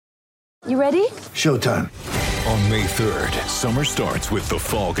You ready? Showtime. On May 3rd, summer starts with The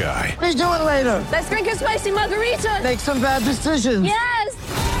Fall Guy. Let's do it later. Let's drink a spicy margarita. Make some bad decisions.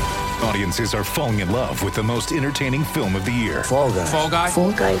 Yes! Audiences are falling in love with the most entertaining film of the year. Fall Guy. Fall Guy?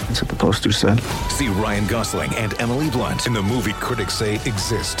 Fall guy. That's what the poster said. See Ryan Gosling and Emily Blunt in the movie critics say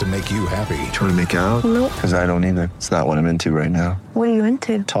exists to make you happy. Trying to make it out? Nope. Because I don't either. It's not what I'm into right now. What are you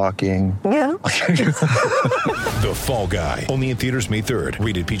into? Talking. Yeah. The Fall Guy. Only in theaters May 3rd.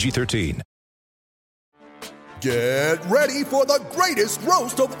 Rated PG-13. Get ready for the greatest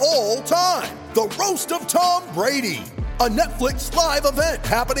roast of all time. The Roast of Tom Brady. A Netflix live event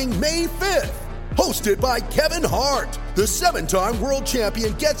happening May 5th. Hosted by Kevin Hart. The 7-time world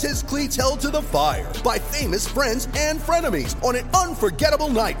champion gets his cleats held to the fire by famous friends and frenemies on an unforgettable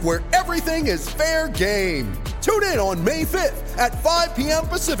night where everything is fair game. Tune in on May 5th at 5 p.m.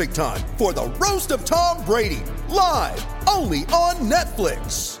 Pacific time for the Roast of Tom Brady. Live only on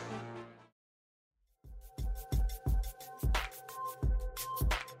Netflix.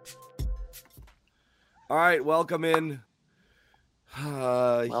 All right, welcome in.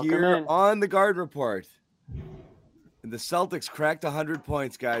 Welcome Here in. on the Guard Report. And the Celtics cracked 100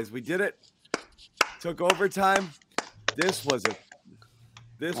 points, guys. We did it. Took overtime. This was a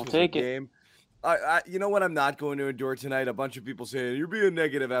take it. game. You know what I'm not going to endure tonight? A bunch of people saying, you're being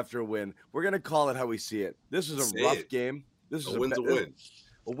negative after a win. We're going to call it how we see it. This was a rough game. This was A win's a win.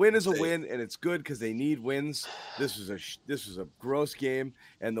 A win is a win, and it's good because they need wins. This was a gross game,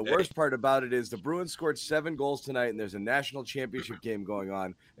 and the worst part about it is the Bruins scored 7 goals tonight, and there's a national championship game going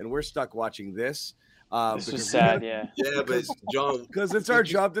on, and we're stuck watching this. This was sad, yeah. Yeah, but John, because it's our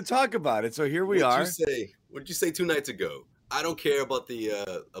job to talk about it. So here we are. What'd you say 2 nights ago? I don't care about the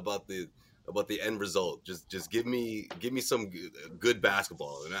end result. Just give me some good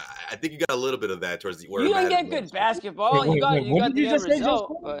basketball, and I think you got a little bit of that towards the. You didn't get good basketball. You got the end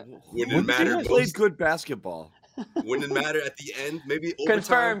result. But Wouldn't it matter? Played good basketball. Wouldn't it matter at the end? Maybe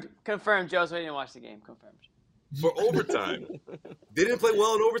overtime. Confirmed. Joseph, I didn't watch the game. Confirmed. For overtime, they didn't play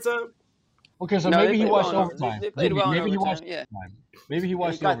well in overtime. Okay, so No, maybe they he played watched well in overtime. They played well in Maybe he overtime, watched yeah. overtime. Maybe he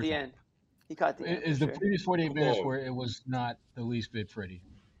watched He caught overtime. the end. He caught the end. Is for the sure. previous 48 minutes where it was not the least bit pretty?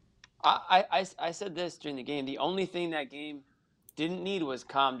 I said this during the game. The only thing that game didn't need was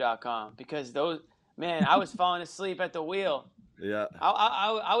calm.com because I was falling asleep at the wheel. Yeah.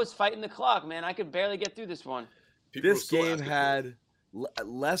 I was fighting the clock, man. I could barely get through this one. This game had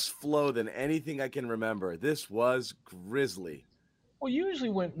less flow than anything I can remember. This was grisly. Well, usually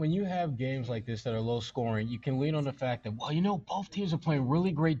when you have games like this that are low scoring, you can lean on the fact that, both teams are playing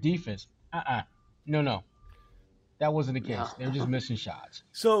really great defense. No. That wasn't the case. No. They were just missing shots.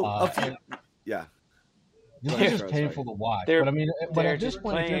 So, This Go is ahead, just Charles, painful to watch. They're- But they're at this just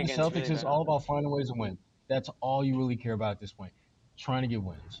point, if you're playing the against Celtics, really it's bad all about finding ways to win. That's all you really care about at this point. Trying to get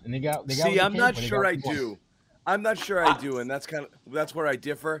wins. And they got See, I'm not sure I do. do. I'm not sure I do, and that's where I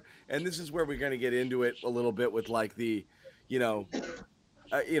differ. And this is where we're going to get into it a little bit with like the,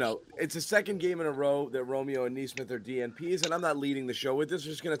 it's a second game in a row that Romeo and Neesmith are DNPs, and I'm not leading the show with this.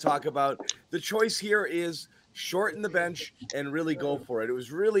 We're just going to talk about the choice here is shorten the bench and really go for it. It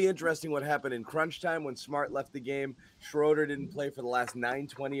was really interesting what happened in crunch time when Smart left the game. Schroeder didn't play for the last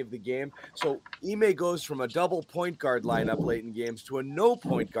 9:20 of the game. So Ime goes from a double point guard lineup late in games to a no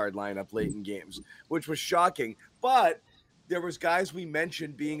point guard lineup late in games, which was shocking. But there was guys we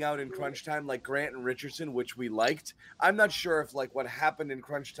mentioned being out in crunch time like Grant and Richardson, which we liked. I'm not sure if like what happened in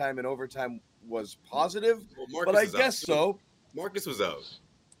crunch time and overtime was positive, but I guess so. Marcus was out.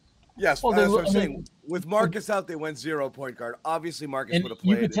 Yes, Well, that's what I'm saying. With Marcus out, they went 0 point guard. Obviously, Marcus And would have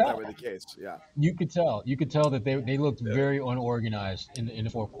you played could if that tell. were the case. Yeah. You could tell that they looked very unorganized in the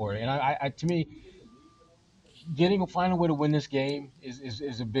fourth quarter. And I to me, finding a way to win this game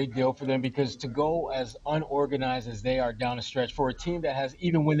is a big deal for them because to go as unorganized as they are down the stretch for a team that has,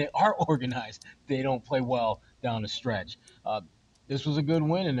 even when they are organized, they don't play well down the stretch. This was a good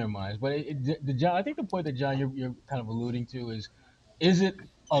win in their minds. But John, I think the point that John you're kind of alluding to is it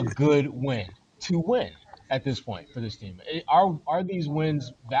a good win to win at this point for this team? Are these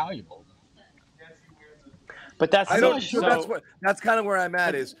wins valuable? But that's I don't. so, That's kind of where I'm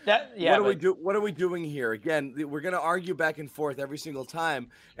at. Is that yeah? What are we doing here? Again, we're going to argue back and forth every single time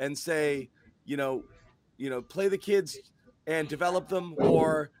and say, play the kids and develop them,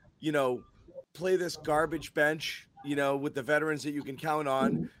 or play this garbage bench, with the veterans that you can count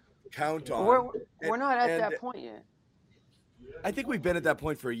on. We're not at that point yet. I think we've been at that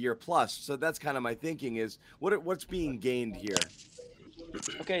point for a year plus. So that's kind of my thinking is what's being gained here.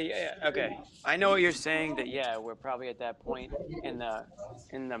 Okay, yeah, okay. I know what you're saying. That we're probably at that point in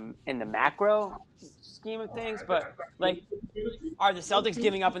the macro scheme of things, but like, are the Celtics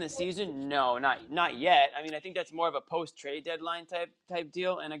giving up in the season? No, not yet. I mean, I think that's more of a post trade deadline type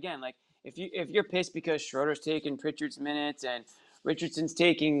deal. And again, like if you're pissed because Schroeder's taking Pritchard's minutes and Richardson's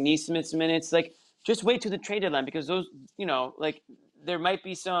taking Neesmith's minutes, like just wait till the trade deadline because those, like there might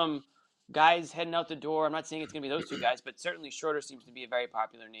be some guys heading out the door. I'm not saying it's going to be those two guys, but certainly Schroeder seems to be a very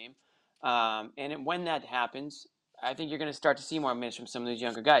popular name. When that happens, I think you're going to start to see more minutes from some of these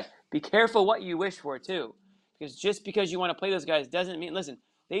younger guys. Be careful what you wish for too. Because just because you want to play those guys doesn't mean, listen,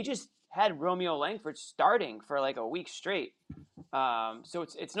 they just had Romeo Langford starting for like a week straight. So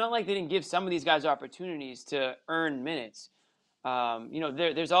it's not like they didn't give some of these guys opportunities to earn minutes.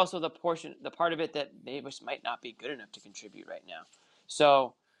 There's also the part of it that they just might not be good enough to contribute right now.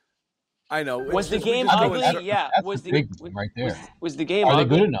 So I know. Was the game ugly? Yeah. Was the game Are ugly? they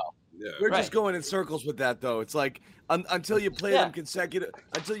good enough? Yeah. We're just going in circles with that, though. It's like until you play them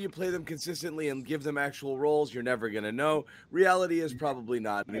consistently and give them actual roles, you're never gonna know. Reality is probably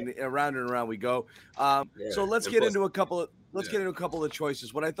not. I mean, around and around we go. So let's get into a couple of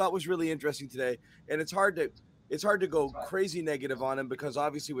choices. What I thought was really interesting today, and it's hard to go crazy negative on him because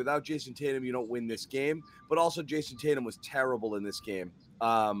obviously without Jason Tatum, you don't win this game. But also Jason Tatum was terrible in this game.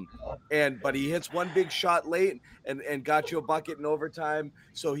 But he hits one big shot late and got you a bucket in overtime.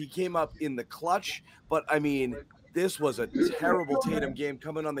 So he came up in the clutch. But I mean, this was a terrible Tatum game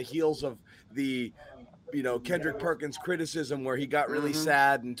coming on the heels of the Kendrick Perkins criticism where he got really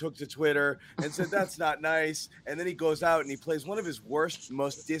sad and took to Twitter and said, that's not nice. And then he goes out and he plays one of his worst,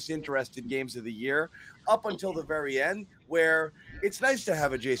 most disinterested games of the year up until the very end, where it's nice to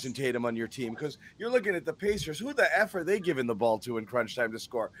have a Jason Tatum on your team because you're looking at the Pacers. Who the F are they giving the ball to in crunch time to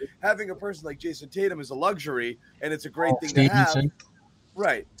score? Having a person like Jason Tatum is a luxury, and it's a great thing to have.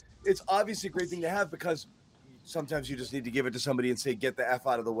 Right. It's obviously a great thing to have because sometimes you just need to give it to somebody and say, get the F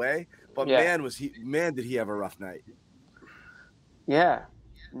out of the way. But man, did he have a rough night. Yeah.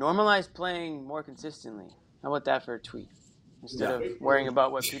 Normalize playing more consistently. How about that for a tweet? Instead of worrying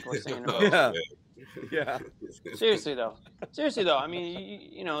about what people are saying about it. Yeah. Seriously though. I mean,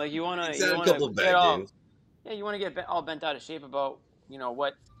 you want to get all bent out of shape about,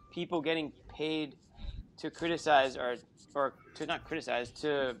 what people getting paid to criticize or to not criticize,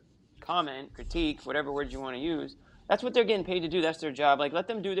 to comment, critique, whatever words you want to use. That's what they're getting paid to do. That's their job. Like, let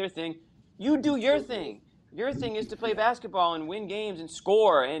them do their thing. You do your thing. Your thing is to play basketball and win games and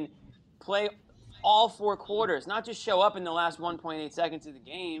score and play all 4 quarters, not just show up in the last 1.8 seconds of the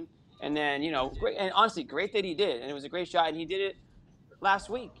game. And then, great, and honestly, great that he did. And it was a great shot. And he did it last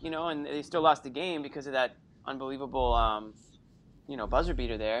week, and they still lost the game because of that unbelievable, buzzer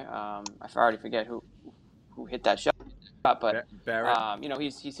beater there. I already forget who hit that shot. But,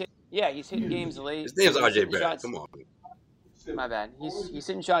 Barrett. He's hitting games late. His name's RJ Barrett. Come on. My bad. He's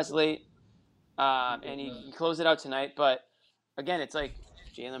hitting shots late. And he closed it out tonight. But, again, it's like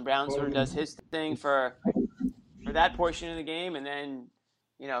Jaylen Brown sort of does his thing for that portion of the game. And then,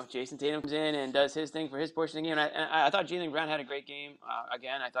 Jason Tatum comes in and does his thing for his portion of the game. And I thought Jaylen Brown had a great game.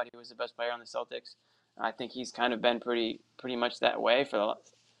 Again, I thought he was the best player on the Celtics. I think he's kind of been pretty much that way for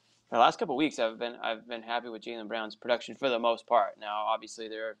the last couple of weeks. I've been happy with Jaylen Brown's production for the most part. Now, obviously,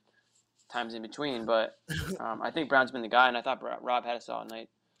 there are times in between, but I think Brown's been the guy, and I thought Rob had a solid night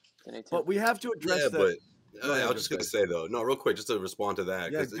today too. But we have to address I was just going to say, though, real quick, just to respond to that,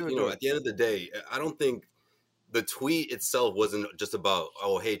 because, at the end of the day, I don't think the tweet itself wasn't just about,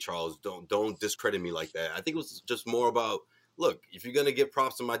 oh, hey, Charles, don't discredit me like that. I think it was just more about, look, if you're going to give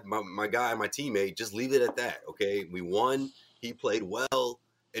props to my guy, my teammate, just leave it at that, okay? We won. He played well.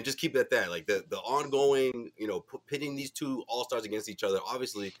 And just keep it at that. Like, the ongoing, pitting these two all-stars against each other,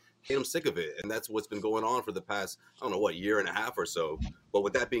 obviously, I'm sick of it. And that's what's been going on for the past, year and a half or so. But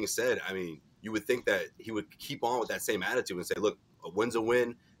with that being said, I mean, you would think that he would keep on with that same attitude and say, look, a win's a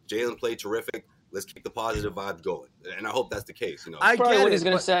win. Jaylen played terrific. Let's keep the positive vibes going. And I hope that's the case. I get what he's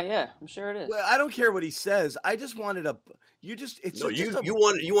going to say. Yeah, I'm sure it is. Well, I don't care what he says. I just wanted you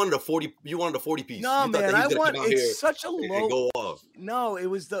wanted a 40 piece. No, man, it's such a low. And go off. No,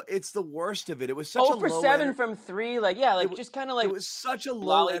 it's the worst of it. It was such a low. 0 for 7 from 3, just kind of like. It was such a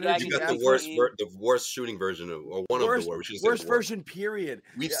low energy. You got the worst shooting version of, or one of the worst version. Period.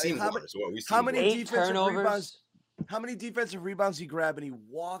 We've seen worse. How many defensive rebounds? How many defensive rebounds he grabbed and he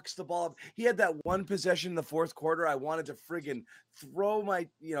walks the ball up? He had that one possession in the fourth quarter. I wanted to friggin' throw my,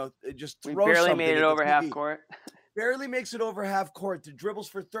 just throw. We barely made it over half court. Barely makes it over half court. Dribbles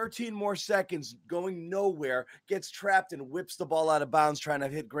for 13 more seconds, going nowhere. Gets trapped and whips the ball out of bounds, trying to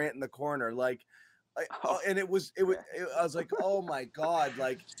hit Grant in the corner. Like, And it was I was like, oh my God,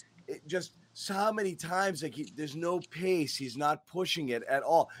 like it just so how many times like there's no pace, he's not pushing it at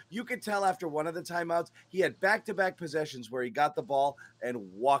all. You could tell after one of the timeouts he had back-to-back possessions where he got the ball and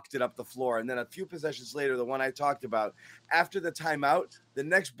walked it up the floor, and then a few possessions later, the one I talked about, after the timeout, the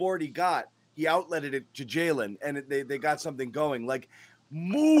next board he outletted it to Jalen, and they got something going. Like,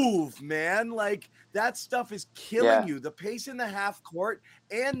 move, man. Like, that stuff is killing you. The pace in the half court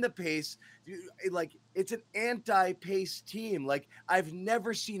and the pace, like, it's an anti-pace team. Like, I've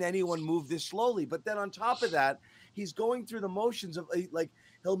never seen anyone move this slowly. But then on top of that, he's going through the motions of, like,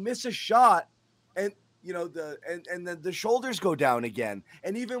 he'll miss a shot and, you know, and then the shoulders go down again.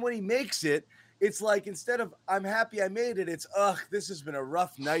 And even when he makes it, it's like, instead of I'm happy I made it, it's, this has been a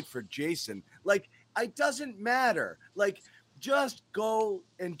rough night for Jason. Like, it doesn't matter. Like, just go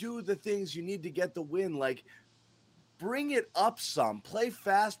and do the things you need to get the win. Like, bring it up some. Play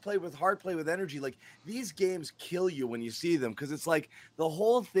fast, play with heart, play with energy. Like, these games kill you when you see them because it's like the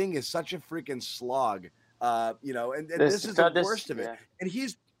whole thing is such a freaking slog, you know, and this is the worst of it. Yeah. And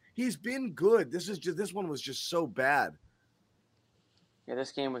he's been good. This one was just so bad. Yeah,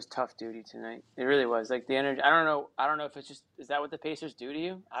 this game was tough duty tonight. It really was. Like, the energy. I don't know if it's just, is that what the Pacers do to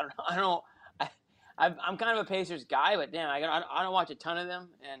you? I don't know. I'm kind of a Pacers guy, but damn, I don't watch a ton of them,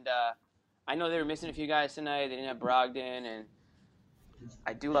 and I know they were missing a few guys tonight. They didn't have Brogdon, and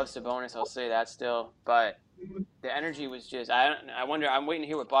I do love Sabonis. I'll say that still, but the energy was just. I wonder. I'm waiting to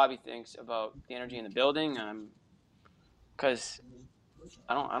hear what Bobby thinks about the energy in the building, because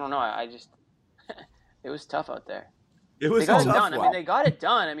I don't know. I just it was tough out there. It was tough. Done. I mean, they got it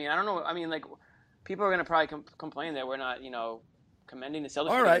done. I mean, I don't know. I mean, like, people are gonna probably complain that we're not, you know, commending the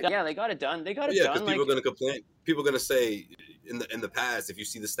Celtics. All right. Yeah, they got it done. They got it done. Yeah, because people are going to complain. People are going to say in the past, if you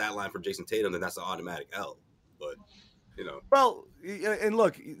see the stat line for Jason Tatum, then that's an automatic L. But, you know. Well, and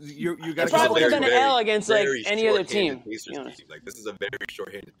look, you got to probably been an L against like any other team. You know. Like, this is a very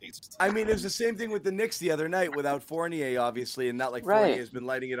short-handed Pacers team. I mean, it was the same thing with the Knicks the other night without Fournier, obviously, and not like Fournier has been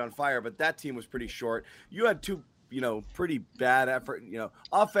lighting it on fire, but that team was pretty short. You had two, you know, pretty bad effort, you know,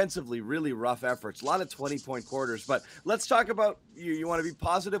 offensively, really rough efforts, a lot of 20-point quarters. But let's talk about, you want to be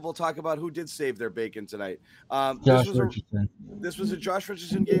positive, we'll talk about who did save their bacon tonight. This was a Josh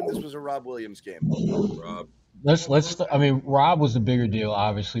Richardson game. This was a Rob Williams game. Rob. I mean, Rob was the bigger deal,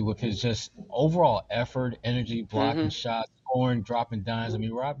 obviously, with his just overall effort, energy, blocking shots, scoring, dropping dimes. I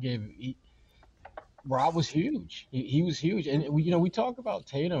mean, Rob was huge. He was huge. And, we talk about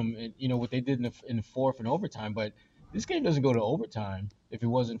Tatum and, what they did in the fourth and overtime, but this game doesn't go to overtime if it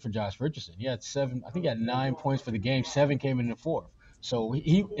wasn't for Josh Richardson. He had 9 points for the game. 7 came in the fourth. So,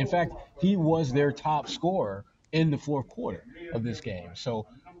 in fact, he was their top scorer in the fourth quarter of this game. So,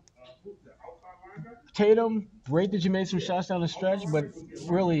 Tatum, great that you made some shots down the stretch, but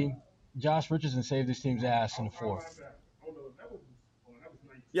really, Josh Richardson saved this team's ass in the fourth.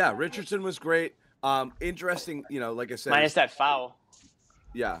 Yeah, Richardson was great. Interesting, like I said, minus that foul.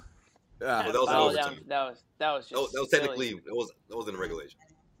 Yeah, that was just that was technically that was in regulation.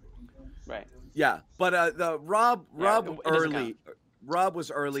 Right. Yeah, but the Rob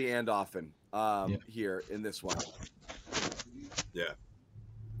was early and often here in this one. Yeah.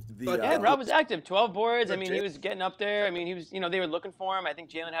 Rob was active. 12 boards. I mean, he was getting up there. I mean, he was. They were looking for him. I think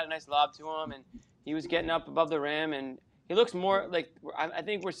Jalen had a nice lob to him, and he was getting up above the rim and. He looks more like I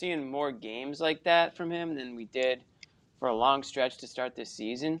think we're seeing more games like that from him than we did for a long stretch to start this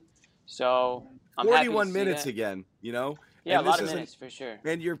season. So I'm 41 minutes again, Yeah, and a lot of minutes for sure.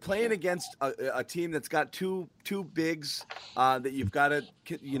 And you're playing against a team that's got two bigs that you've got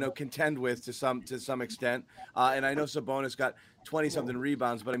to contend with to some extent. And I know Sabonis got 20-something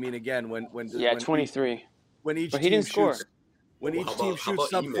rebounds, but I mean again when 23. When each but team he didn't score. When each team shoots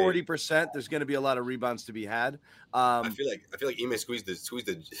sub 40%, there's going to be a lot of rebounds to be had. I feel like Ime squeezed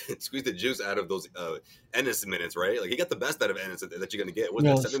the juice out of those Ennis minutes, right? Like he got the best out of Ennis that you're going to get. Was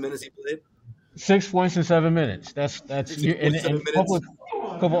it 7 minutes he played? 6 points in 7 minutes. That's and a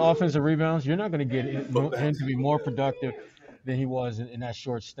couple offensive rebounds. You're not going to get him to be more productive than he was in that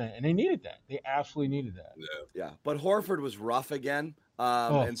short stint, and they needed that. They absolutely needed that. Yeah. But Horford was rough again.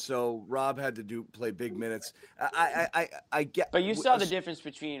 And so Rob had to play big minutes. I get. But you saw the difference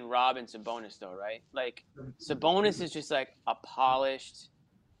between Rob and Sabonis, though, right? Like Sabonis is just like a polished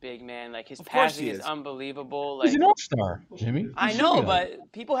big man. Like his passing is unbelievable. Like he's an all-star, Jimmy. I know,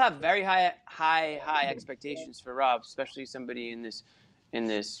 but people have very high expectations for Rob, especially somebody in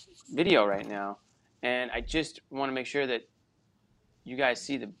this video right now. And I just want to make sure that you guys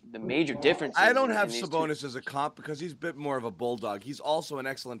see the major difference. I don't have Sabonis as a comp because he's a bit more of a bulldog. He's also an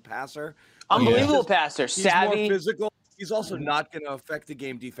excellent passer. Unbelievable passer. Savvy. More physical. He's also not going to affect the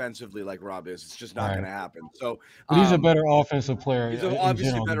game defensively like Rob is. It's just not going to happen. So but he's a better offensive player. He's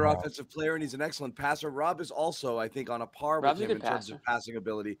obviously a better offensive player, and he's an excellent passer. Rob is also, I think, on a par with him in terms of passing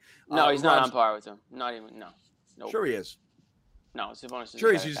ability. No, he's not on par with him. Not even. No. Nope. Sure he is. No, Sabonis is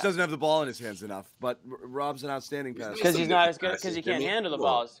sure, he just doesn't have the ball in his hands enough. But Rob's an outstanding passer. Because he's not as good. Because he can't handle the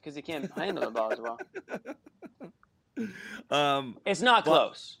balls. Because he can't handle the ball as well. It's not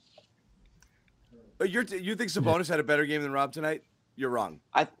close. You think Sabonis had a better game than Rob tonight? You're wrong.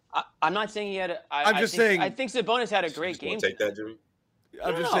 I'm not saying he had. I'm just saying. I think Sabonis had a great game. Take that, Jimmy.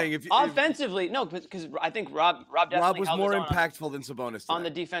 I'm just saying if offensively, no, because I think Rob definitely was more impactful than Sabonis on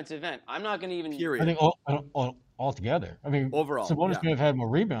the defensive end. I'm not going to even. Period. I think altogether. I mean, overall, Sabonis may have had more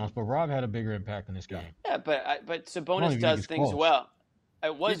rebounds, but Rob had a bigger impact in this game. Yeah, but Sabonis does things well.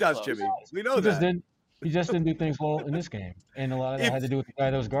 It was he does, close. Jimmy. We know that. He just didn't do things well in this game, and a lot of that had to do with the guy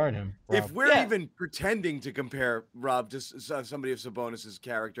that was guarding him. Rob. If we're even pretending to compare Rob to somebody of Sabonis's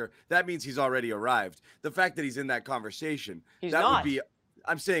character, that means he's already arrived. The fact that he's in that conversation, would be.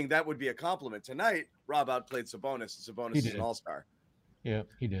 I'm saying that would be a compliment. Tonight, Rob outplayed Sabonis. Sabonis is an all-star. Yeah,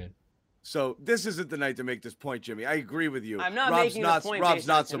 he did. So this isn't the night to make this point, Jimmy. I agree with you. I'm not making the point. Rob's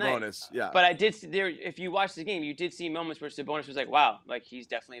not Sabonis. Yeah. But I did there. If you watch the game, you did see moments where Sabonis was like, "Wow, like he's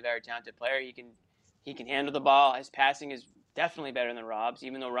definitely a very talented player. He can handle the ball. His passing is definitely better than Rob's,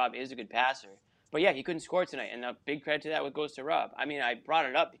 even though Rob is a good passer. But yeah, he couldn't score tonight, and a big credit to that goes to Rob. I mean, I brought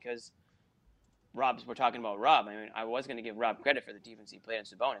it up because we're talking about Rob. I mean, I was going to give Rob credit for the defense he played on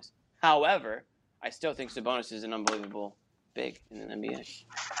Sabonis. However, I still think Sabonis is an unbelievable big in the NBA.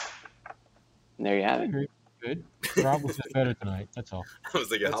 And there you have it. Good. Rob was just better tonight. That's all. I was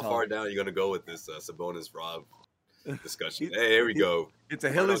thinking, how far down are you going to go with this Sabonis Rob discussion? Hey, here we go. It's a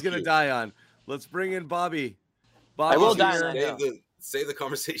hill he's going to die on. Let's bring in Bobby. I will die on that. Save the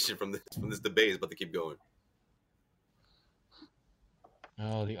conversation from this debate. It's about to keep going.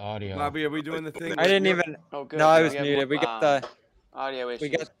 Oh, the audio. Bobby, are we doing the thing? I didn't even. Oh, good. No, I was muted. We got the audio issues.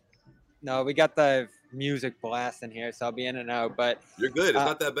 We got the music blasting here, so I'll be in and out. But you're good. It's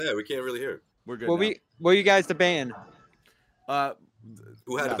not that bad. We can't really hear. We're good. What are you guys debating?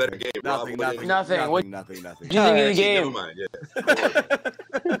 Who had a better game? Nothing. Beginning of the game. Never mind. Yeah.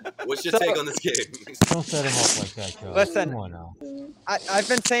 What's your take on this game? Don't set him up like that, Joe. Listen, come on now. I've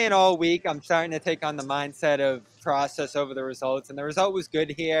been saying all week I'm starting to take on the mindset of process over the results, and the result was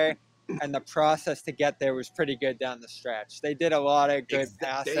good here, and the process to get there was pretty good down the stretch. They did a lot of good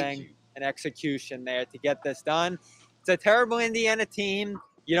passing and execution there to get this done. It's a terrible Indiana team.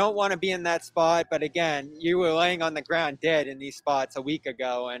 You don't want to be in that spot, but again, you were laying on the ground dead in these spots a week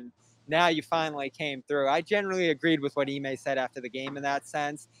ago, and now you finally came through. I generally agreed with what Ime said after the game in that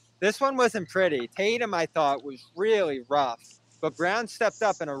sense. This one wasn't pretty. Tatum, I thought, was really rough, but Brown stepped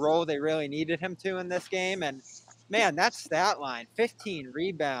up in a role they really needed him to in this game, and man, that stat line, 15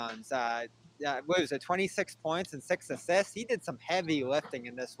 rebounds, what was it, 26 points and 6 assists? He did some heavy lifting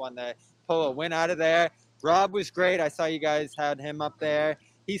in this one to pull a win out of there. Rob was great. I saw you guys had him up there.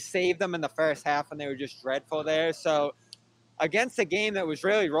 He saved them in the first half when they were just dreadful there. So against a game that was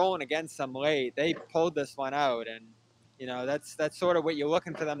really rolling against them late, they pulled this one out. And, you know, that's sort of what you're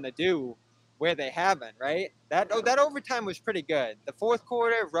looking for them to do where they haven't, right? That overtime was pretty good. The fourth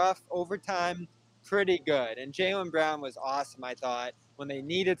quarter, rough. Overtime, pretty good. And Jaylen Brown was awesome, I thought. When they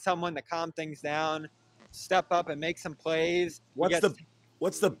needed someone to calm things down, step up and make some plays.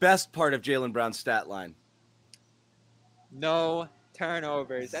 What's the best part of Jaylen Brown's stat line? No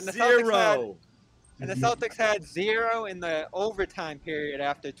turnovers. And the Zero. Celtics had 0 in the overtime period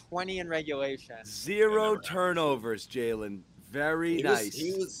after 20 in regulation. 0 turnovers, Jaylen. Very nice.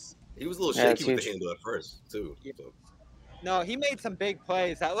 He was a little shaky with the handle at first, too. Yeah. So. No, he made some big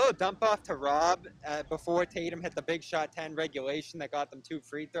plays. That little dump off to Rob before Tatum hit the big shot 10 regulation that got them 2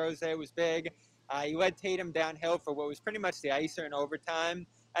 free throws there was big. He led Tatum downhill for what was pretty much the icer in overtime.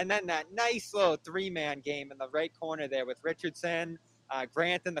 And then that nice little 3-man game in the right corner there with Richardson,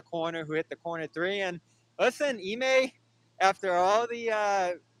 Grant in the corner who hit the corner 3. And listen, Ime, after all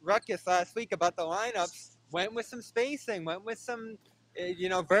the ruckus last week about the lineups, went with some spacing, went with some,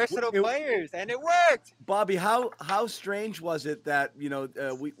 versatile players, and it worked. Bobby, how strange was it that,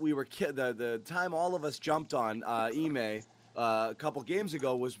 we were the time all of us jumped on Ime a couple games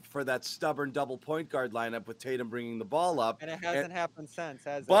ago was for that stubborn double point guard lineup with Tatum bringing the ball up. And it hasn't happened since,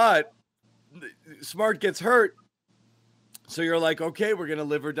 has it? But Smart gets hurt. So you're like, okay, we're going to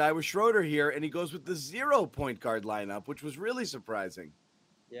live or die with Schroeder here. And he goes with the 0 point guard lineup, which was really surprising.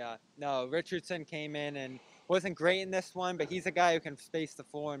 Yeah, no, Richardson came in and wasn't great in this one, but he's a guy who can space the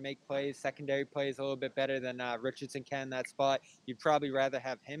floor and make plays, secondary plays a little bit better than Richardson can in that spot. You'd probably rather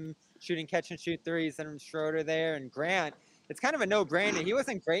have him shooting catch and shoot threes than Schroeder there. And Grant, it's kind of a no-brainer. He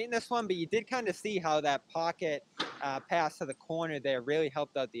wasn't great in this one, but you did kind of see how that pocket pass to the corner there really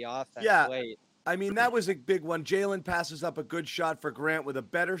helped out the offense late. I mean, that was a big one. Jalen passes up a good shot for Grant with a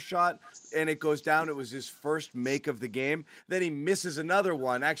better shot, and it goes down. It was his first make of the game. Then he misses another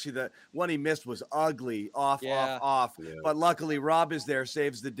one. Actually, the one he missed was ugly, off. Yeah. But luckily, Rob is there,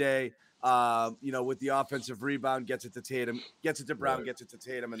 saves the day. With the offensive rebound, gets it to Tatum, gets it to Brown, gets it to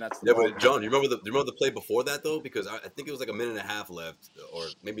Tatum, and that's the but John, you remember the play before that though? Because I think it was like a minute and a half left, or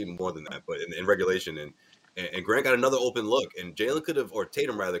maybe even more than that, but in regulation, and Grant got another open look, and Jalen could have, or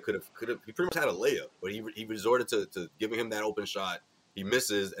Tatum rather, could have. He pretty much had a layup, but he resorted to giving him that open shot. He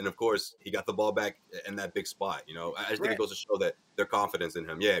misses, and of course, he got the ball back in that big spot. I just think it goes to show that their confidence in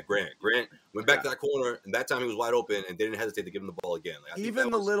him. Yeah, Grant went back to that corner, and that time he was wide open, and they didn't hesitate to give him the ball again.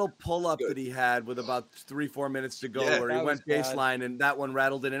 Even the little pull-up that he had with about 3-4 minutes to go, where he went baseline, and that one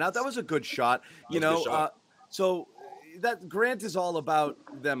rattled in and out. That was a good shot. So that Grant is all about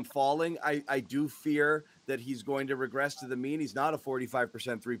them falling. I do fear that he's going to regress to the mean. He's not a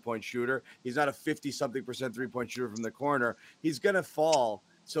 45% three-point shooter. He's not a 50-something% three-point shooter from the corner. He's going to fall.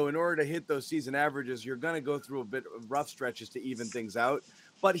 So in order to hit those season averages, you're going to go through a bit of rough stretches to even things out.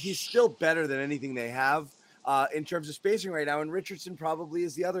 But he's still better than anything they have in terms of spacing right now. And Richardson probably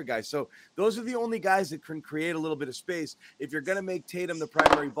is the other guy. So those are the only guys that can create a little bit of space. If you're going to make Tatum the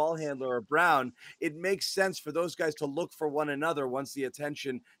primary ball handler or Brown, it makes sense for those guys to look for one another once the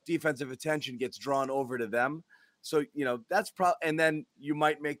defensive attention gets drawn over to them. So, that's and then you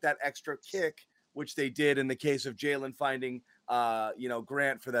might make that extra kick, which they did in the case of Jalen finding,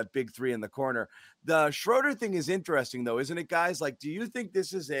 Grant for that big three in the corner. The Schroeder thing is interesting though, isn't it, guys? Like, do you think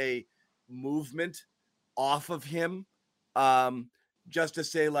this is a movement off of him, just to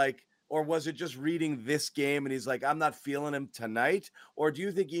say or was it just reading this game and he's like, I'm not feeling him tonight? Or do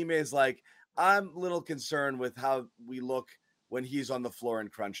you think Ime is like, I'm a little concerned with how we look when he's on the floor in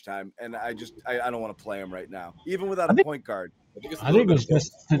crunch time, and I don't want to play him right now, even without a point guard? I think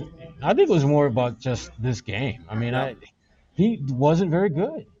it was more about just this game. I mean, he wasn't very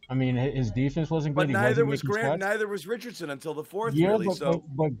good. I mean, his defense wasn't good. But neither was Grant, neither was Richardson until the fourth. Yeah, really,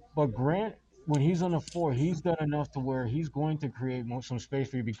 but Grant, when he's on the floor, he's done enough to where he's going to create some space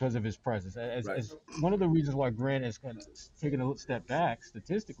for you because of his presence. As one of the reasons why Grant has kind of taken a step back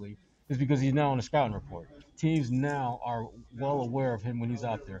statistically is because he's now on the scouting report. Teams now are well aware of him when he's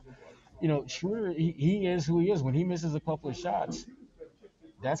out there. Schroeder, he is who he is. When he misses a couple of shots,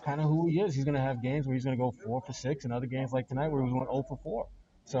 that's kind of who he is. He's going to have games where he's going to go 4 for 6, and other games like tonight where he went 0 for 4.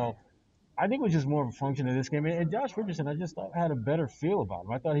 So I think it was just more of a function of this game. And Josh Richardson, I just thought had a better feel about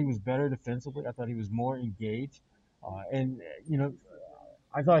him. I thought he was better defensively. I thought he was more engaged.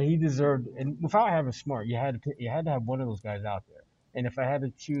 I thought he deserved. And without having Smart, you had to have one of those guys out there. And if I had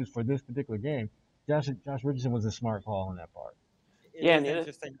to choose for this particular game, Josh Richardson was a smart call on that part. And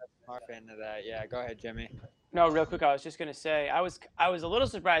interesting. Smart fan of that. Yeah, go ahead, Jimmy. No, real quick, I was just gonna say I was a little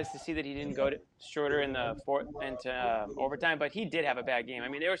surprised to see that he didn't go to shorter in the fourth into overtime, but he did have a bad game. I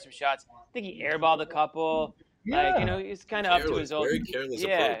mean, there were some shots. I think he airballed a couple. Yeah. He's kind of up to his own. Very careless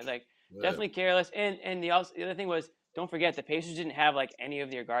approach. Definitely careless. And the other thing was, don't forget the Pacers didn't have any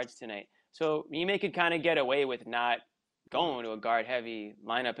of their guards tonight, so Ime could kind of get away with not going to a guard-heavy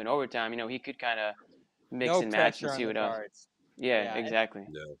lineup in overtime. He could kind of mix and match and see what else. Yeah, exactly.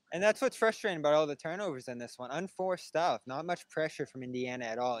 And that's what's frustrating about all the turnovers in this one. Unforced stuff. Not much pressure from Indiana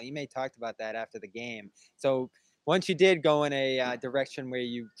at all. Ime talked about that after the game. So once you did go in a direction where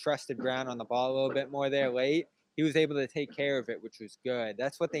you trusted Brown on the ball a little bit more there late, he was able to take care of it, which was good.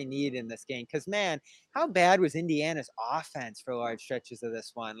 That's what they need in this game. Because, man, how bad was Indiana's offense for large stretches of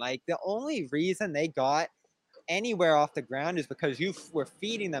this one? The only reason they got anywhere off the ground is because you were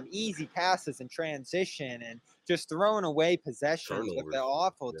feeding them easy passes in transition and just throwing away possessions with the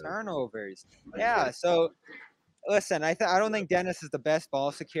awful turnovers. Yeah, so listen, I don't think Dennis is the best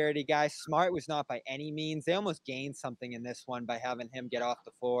ball security guy. Smart was not by any means. They almost gained something in this one by having him get off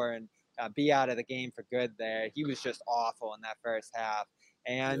the floor and be out of the game for good there. He was just awful in that first half.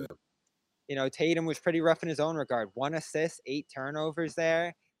 And, Tatum was pretty rough in his own regard. 1 assist, 8 turnovers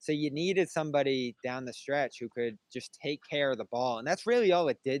there. So you needed somebody down the stretch who could just take care of the ball. And that's really all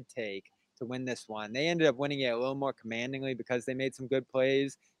it did take to win this one. They ended up winning it a little more commandingly because they made some good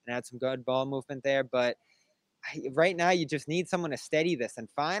plays and had some good ball movement there. But right now you just need someone to steady this. And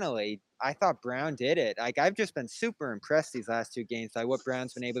finally, I thought Brown did it. I've just been super impressed these last 2 games by what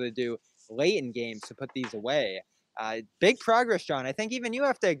Brown's been able to do late in games to put these away. Big progress, John. I think even you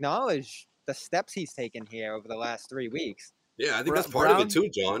have to acknowledge the steps he's taken here over the last 3 weeks. Yeah, I think that's part of it too,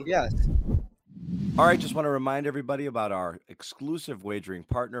 John. Yes. All right, just want to remind everybody about our exclusive wagering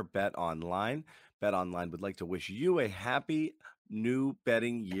partner, Bet Online. Bet Online would like to wish you a happy new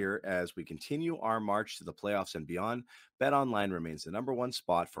betting year as we continue our march to the playoffs and beyond. Bet Online remains the #1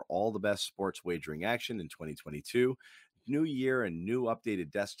 spot for all the best sports wagering action in 2022. New year and new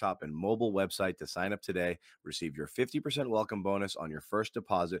updated desktop and mobile website to sign up today. Receive your 50% welcome bonus on your first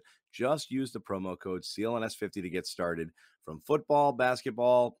deposit. Just use the promo code CLNS50 to get started. From football,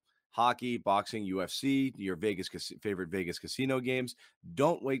 basketball, hockey, boxing, UFC, your favorite Vegas casino games.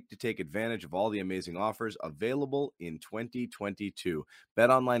 Don't wait to take advantage of all the amazing offers available in 2022.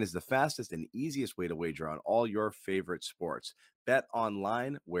 BetOnline is the fastest and easiest way to wager on all your favorite sports. Bet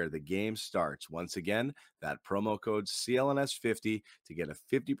Online, where the game starts. Once again, that promo code CLNS50 to get a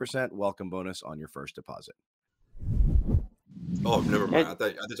 50% welcome bonus on your first deposit. Oh, never mind. I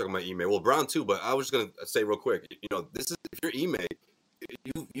thought you were talking about email. Well, Brown too, but I was just gonna say real quick. This is if you're email.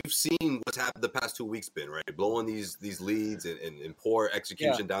 You've seen what's happened the past 2 weeks been, right? Blowing these leads and poor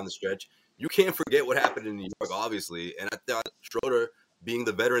execution down the stretch. You can't forget what happened in New York, obviously. And I thought Schroeder, being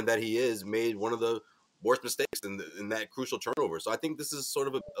the veteran that he is, made one of the worst mistakes in that crucial turnover. So I think this is sort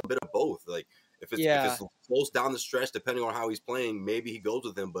of a bit of both. Like if it's close down the stretch, depending on how he's playing, maybe he goes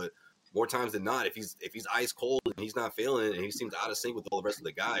with him. But more times than not, if he's ice cold and he's not feeling it and he seems out of sync with all the rest of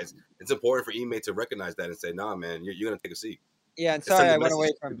the guys, it's important for Ime to recognize that and say, "Nah, man, you're gonna take a seat." Yeah, and sorry, I went away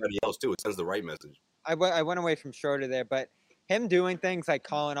from everybody else too. It sends the right message. I went away from Schroeder there, but him doing things like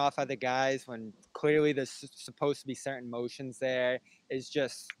calling off other guys when clearly there's supposed to be certain motions there is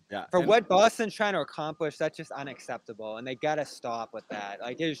just for what Boston's trying to accomplish. That's just unacceptable, and they gotta stop with that.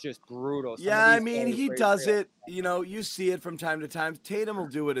 Like it's just brutal. I mean, he does it. You see it from time to time. Tatum will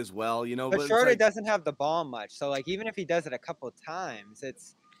do it as well. But Schroeder doesn't have the ball much, so like even if he does it a couple of times,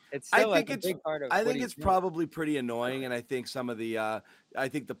 it's still a big part of. I think it's probably pretty annoying, and I think some of the I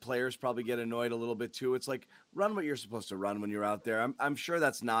think the players probably get annoyed a little bit too. It's like run what you're supposed to run when you're out there. I'm sure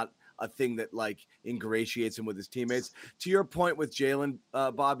that's not a thing that like ingratiates him with his teammates. To your point with Jalen,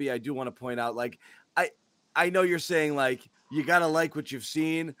 Bobby, I do want to point out like I know you're saying like you gotta like what you've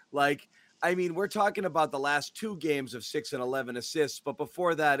seen. Like I mean, we're talking about the last 2 games of 6 and 11 assists, but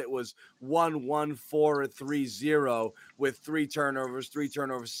before that, it was 1-1, 4, 3-0 with 3 turnovers,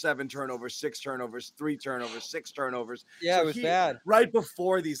 7 turnovers, 6 turnovers, 3 turnovers, 6 turnovers. Yeah, so it was bad. Right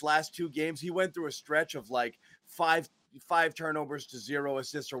before these last 2 games, he went through a stretch of like 5 turnovers to 0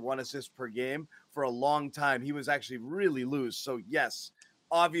 assists or 1 assist per game for a long time. He was actually really loose. So yes,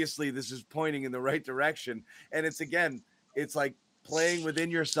 obviously this is pointing in the right direction. And it's like playing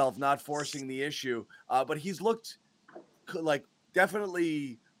within yourself, not forcing the issue. But he's looked like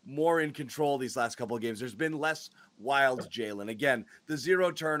definitely more in control these last couple of games. There's been less wild Jalen. Again, the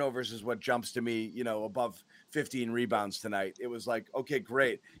 0 turnovers is what jumps to me, above 15 rebounds tonight. It was like, okay,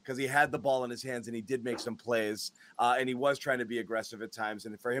 great, because he had the ball in his hands and he did make some plays, and he was trying to be aggressive at times.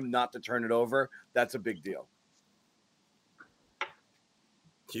 And for him not to turn it over, that's a big deal.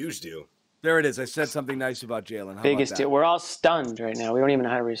 Huge deal. There it is. I said something nice about Jalen. Biggest deal. We're all stunned right now. We don't even know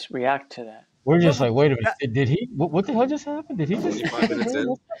how to react to that. We're just like, wait a minute. Did he? What the hell just happened? Did he just? 25 minutes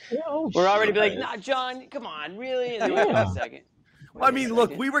in. We're already like, nah, John, come on, really? And then wait a second. Well, I mean,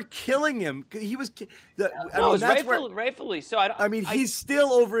 look, we were killing him. He was. Rightfully so. He's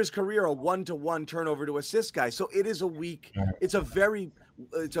still over his career a 1-to-1 turnover to assist guy. So it is a weak. It's a weakness.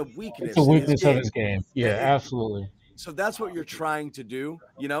 It's a weakness of his game. Yeah, absolutely. So that's what you're trying to do,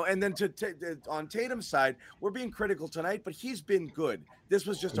 and then on Tatum's side, we're being critical tonight, but he's been good. This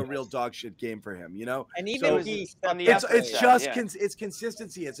was just a real dog shit game for him, And even it's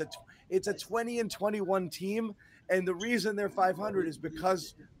consistency. It's a 20-21 team. And the reason they're 500 is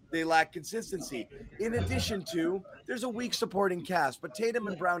because they lack consistency. In addition to, there's a weak supporting cast, but Tatum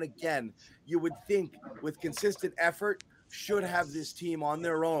and Brown, again, you would think with consistent effort should have this team on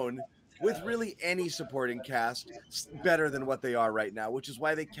their own with really any supporting cast better than what they are right now, which is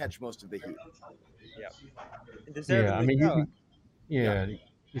why they catch most of the heat. Yeah, I mean,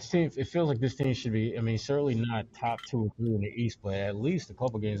 this team. It feels like this team should be. I mean, certainly not top 2 or 3 in the East, but at least a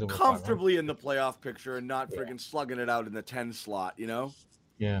couple games over comfortably in the playoff picture and not friggin' slugging it out in the 10 slot.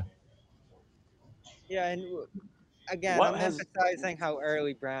 Yeah. Yeah, and again, I'm emphasizing how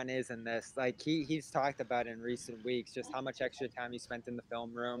early Brown is in this. Like he's talked about in recent weeks, just how much extra time he spent in the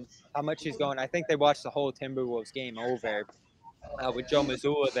film room, how much he's going. I think they watched the whole Timberwolves game over with Joe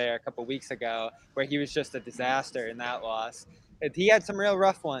Mazzulla there a couple weeks ago, where he was just a disaster in that loss. He had some real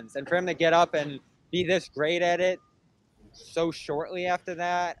rough ones, and for him to get up and be this great at it so shortly after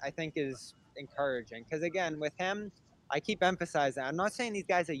that, I think is encouraging. Because again, with him, I keep emphasizing, I'm not saying these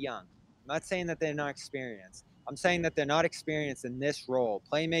guys are young. I'm not saying that they're not experienced. I'm saying that they're not experienced in this role,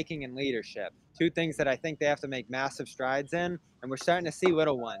 playmaking and leadership, two things that I think they have to make massive strides in, and we're starting to see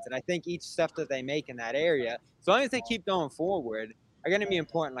little ones. And I think each step that they make in that area, as long as they keep going forward, are going to be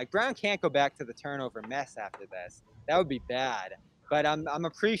important. Like Brown can't go back to the turnover mess after this. That would be bad. But I'm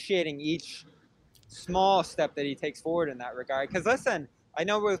appreciating each small step that he takes forward in that regard. Because listen, I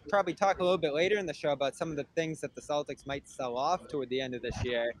know we'll probably talk a little bit later in the show about some of the things that the Celtics might sell off toward the end of this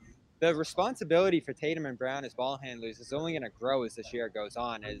year. The responsibility for Tatum and Brown as ball handlers is only going to grow as this year goes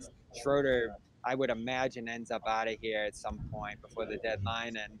on, as Schroeder, I would imagine, ends up out of here at some point before the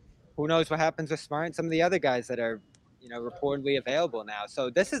deadline. And who knows what happens with Smart and some of the other guys that are, reportedly available now. So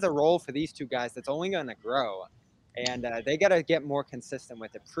this is a role for these two guys that's only going to grow. And they got to get more consistent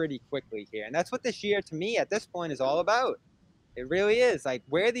with it pretty quickly here. And that's what this year, to me, at this point, is all about. It really is. Like,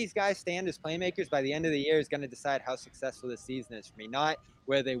 where these guys stand as playmakers by the end of the year is going to decide how successful this season is for me. Not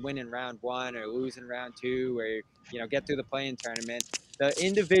where they win in round 1 or lose in round 2 or, get through the play-in tournament. The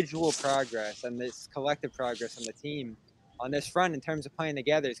individual progress and this collective progress on the team on this front in terms of playing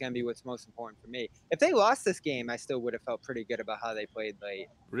together is going to be what's most important for me. If they lost this game, I still would have felt pretty good about how they played late.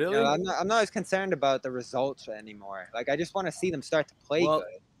 Really? I'm not as concerned about the results anymore. Like, I just want to see them start to play good.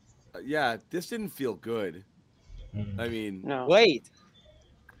 Yeah, this didn't feel good. I mean, No. Wait.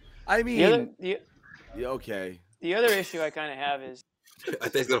 I mean, The okay. The other issue I kind of have is I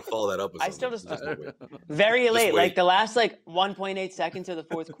think he's gonna follow that up with I something. still just wait. very Just late, wait. like the last 1.8 seconds of the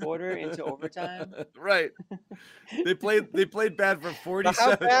fourth quarter into overtime. Right. They played bad for 47.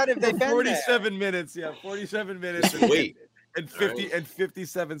 How bad have they been 47 minutes. Yeah, 47 minutes. Just wait. And 50 and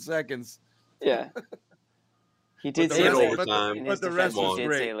 57 seconds. Yeah. He did But say the rest- late. overtime. In but his the defense, rest was he did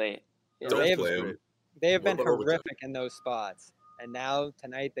great. say late. Yeah. Don't They have- play him. They have been What about overtime? horrific in those spots. And now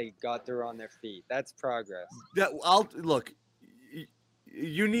tonight they got through on their feet. That's progress. Look.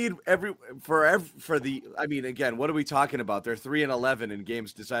 You need I mean, again, what are we talking about? They're 3-11 in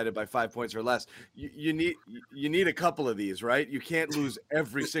games decided by 5 points or less. You need a couple of these, right? You can't lose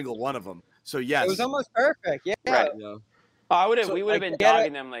every single one of them. So yes, It was almost perfect. Yeah. Right. Yeah. Oh, we would have been get it.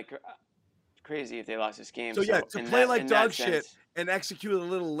 dogging them like crazy if they lost this game. So yeah, to in play that- like in that dog shit sense- and execute a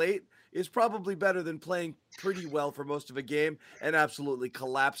little late is probably better than playing pretty well for most of a game and absolutely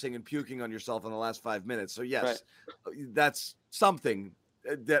collapsing and puking on yourself in the last 5 minutes. So yes, that's something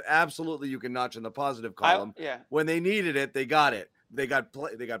that absolutely you can notch in the positive column. yeah. When they needed it, they got it. They got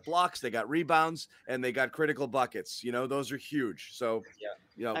blocks, they got rebounds, and they got critical buckets. Those are huge. So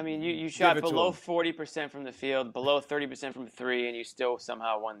I mean, you give shot it to below 'em. 40% from the field, below 30% from 3, and you still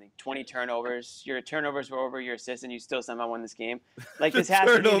somehow won the 20 turnovers. Your turnovers were over your assists, and you still somehow won this game. Like this has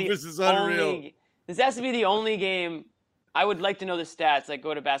to be turnovers is unreal. This has to be the only game. I would like to know the stats. Like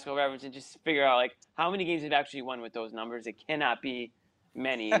go to Basketball Reference and just figure out how many games they've actually won with those numbers. It cannot be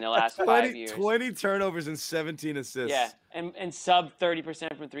many in the last 5 years. 20 turnovers and 17 assists. Yeah, and sub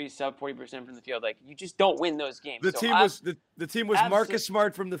 30% from 3, sub 40% from the field. Like you just don't win those games. The So team was Marcus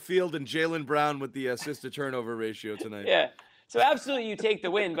Smart from the field and Jaylen Brown with the assist to turnover ratio tonight. Yeah. So absolutely you take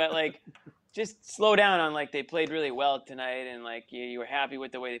the win, but just slow down on they played really well tonight and you were happy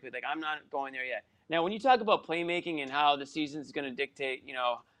with the way they played. I'm not going there yet. Now when you talk about playmaking and how the season's going to dictate,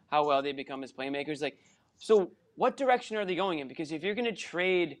 how well they become as playmakers, so what direction are they going in? Because if you're going to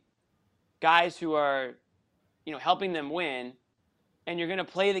trade guys who are, helping them win, and you're going to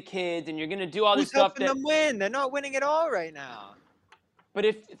play the kids, and you're going to do all this Who's stuff helping them win? They're not winning at all right now. But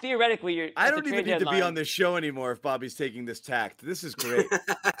if theoretically you're, I at don't the even trade need to be deadline- on this show anymore if Bobby's taking this tact. This is great.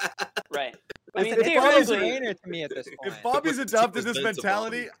 Right. I mean, It's a theoretically, no-brainer to me at this point. If Bobby's adopted this Defensive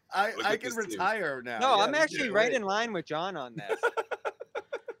mentality, Bobby. Look I at can this team. retire now. No, Yeah, I'm this is actually right great. in line with John on this.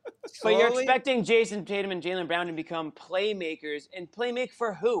 but you're Slowly- expecting Jason Tatum and Jaylen Brown to become playmakers, and playmake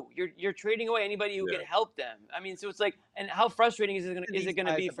for who? You're trading away anybody who can help them. I mean, so it's and how frustrating is it going These to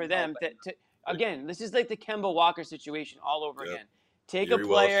guys be have for been them to again? This is like the Kemba Walker situation all over Yep. again. Take Jerry a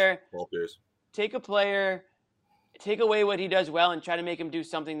player, Wells, Paul Pierce. take a player, take away what he does well, and try to make him do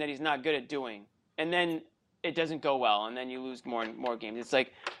something that he's not good at doing, and then it doesn't go well, and then you lose more and more games. It's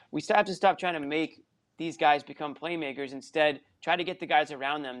we have to stop trying to make these guys become playmakers. Instead, try to get the guys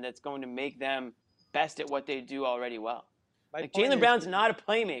around them that's going to make them best at what they do already well. My point Jaylen is- Brown's not a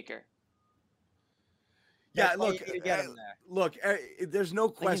playmaker. Yeah, That's why look, you need to get him there. look. There's no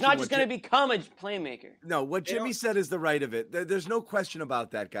question. He's not just what going to become a playmaker. No, what They Jimmy don't- said is the right of it. There's no question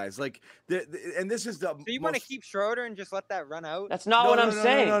about that, guys. And this is the. So you want to keep Schroeder and just let that run out? That's not what I'm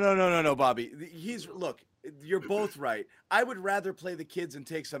saying. No, Bobby. Look. You're both right. I would rather play the kids and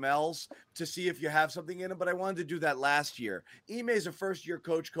take some L's to see if you have something in them, but I wanted to do that last year. Ime is a first-year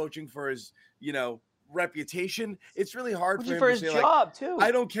coach coaching for his, reputation. It's really hard for him for to his say, job like, too.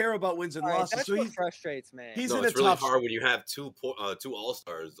 I don't care about wins and All right, losses. that's So what he's frustrates me. He's no, in it's a really tough hard when you have two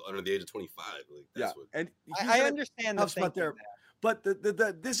All-Stars under the age of 25. Like, that's what, and I understand the tough spot thinking there. But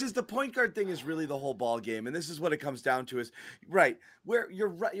this is the point guard thing is really the whole ball game, and this is what it comes down to is right where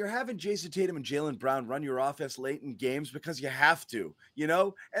you're having Jason Tatum and Jaylen Brown run your offense late in games because you have to,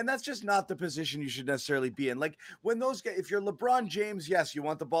 and that's just not the position you should necessarily be in. Like when those guys, if you're LeBron James, yes, you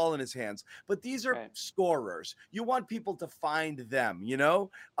want the ball in his hands, but these are scorers. You want people to find them, you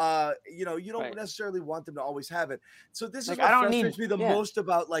don't necessarily want them to always have it. So this is what frustrates me the most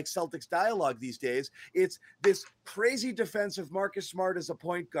about like Celtics dialogue these days. It's this crazy defensive Marcus Smart as a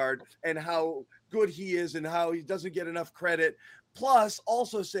point guard and how good he is and how he doesn't get enough credit. Plus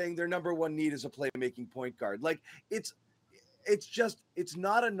also saying their number one need is a playmaking point guard. Like it's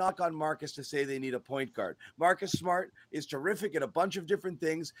not a knock on Marcus to say they need a point guard. Marcus Smart is terrific at a bunch of different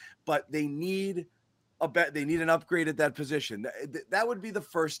things, but they need an upgrade at that position. That would be the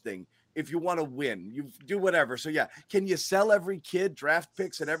first thing. If you want to win, you do whatever. So yeah, can you sell every kid, draft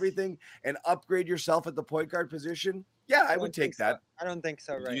picks and everything and upgrade yourself at the point guard position? Yeah, I would take that. I don't think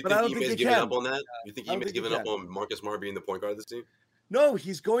so, right? But I don't think Ime's you giving can. up on that? You think Ime's giving up on Marcus Smart being the point guard of this team? No,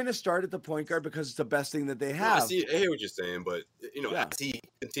 he's going to start at the point guard because it's the best thing that they have. I hear what you're saying, but as he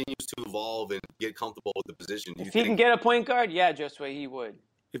continues to evolve and get comfortable with the position, if he can get a point guard, yeah, Josue, he would.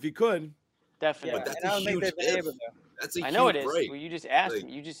 If he could, definitely. But that's a huge if. That's a I know huge it is. break. Well, you just asked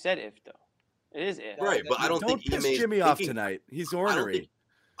me. You just said if though. It is if. Right, but I don't think piss Ime's Jimmy off tonight. He's ornery.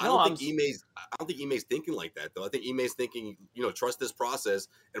 I don't think Ime's thinking like that though. I think Ime's thinking, trust this process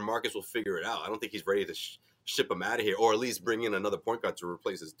and Marcus will figure it out. I don't think he's ready to ship him out of here or at least bring in another point guard to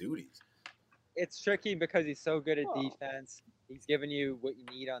replace his duties. It's tricky because he's so good at defense. He's giving you what you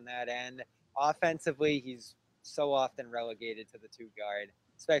need on that end. Offensively, he's so often relegated to the two guard,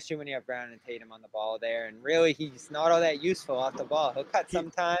 especially when you have Brown and Tatum on the ball there. And really, he's not all that useful off the ball. He'll cut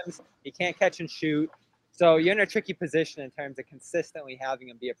sometimes. He can't catch and shoot. So you're in a tricky position in terms of consistently having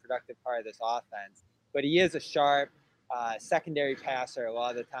him be a productive part of this offense. But he is a sharp secondary passer a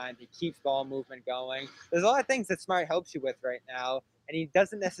lot of the time. He keeps ball movement going. There's a lot of things that Smart helps you with right now, and he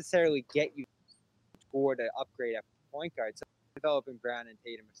doesn't necessarily get you score to upgrade at point guard. So developing Brown and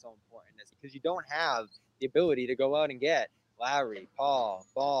Tatum is so important because you don't have the ability to go out and get Lowry, Paul,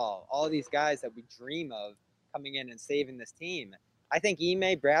 Ball, all these guys that we dream of coming in and saving this team. I think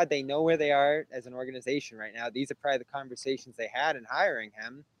Ime, Brad, they know where they are as an organization right now. These are probably the conversations they had in hiring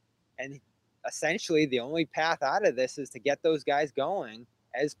him. And essentially the only path out of this is to get those guys going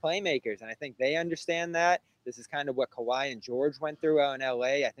as playmakers. And I think they understand that. This is kind of what Kawhi and George went through out in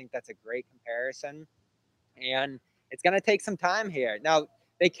LA. I think that's a great comparison. And it's going to take some time here. Now,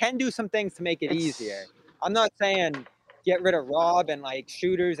 they can do some things to make it easier. I'm not saying get rid of Rob and like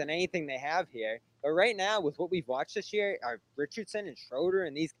shooters and anything they have here. But right now, with what we've watched this year, are Richardson and Schroeder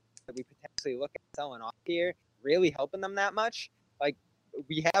and these guys that we potentially look at selling off here really helping them that much? Like,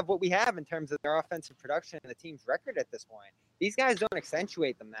 we have what we have in terms of their offensive production and the team's record at this point. These guys don't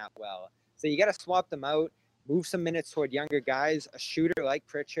accentuate them that well. So you got to swap them out, move some minutes toward younger guys, a shooter like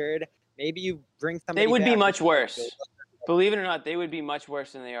Pritchard. Maybe you bring somebody They would be back much worse. Believe it or not, they would be much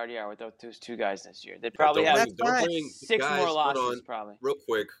worse than they already are without those two guys this year. They'd probably have six more losses, probably. Real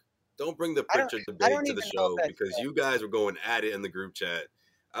quick, don't bring the Pritchard debate to the show because you guys were going at it in the group chat.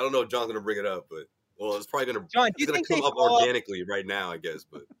 I don't know if John's going to bring it up, but it's probably going to come up organically right now, I guess.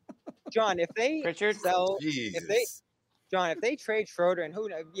 But John, if they sell, Jesus. if they trade Schroeder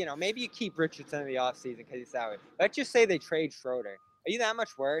and maybe you keep Richardson in the offseason because he's out. Let's just say they trade Schroeder. Are you that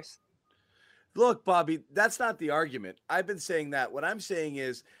much worse? Look, Bobby, that's not the argument. I've been saying that. What I'm saying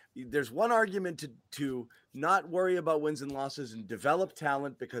is there's one argument to not worry about wins and losses and develop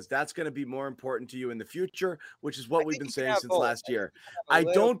talent because that's going to be more important to you in the future, which is what we've been saying since last year. I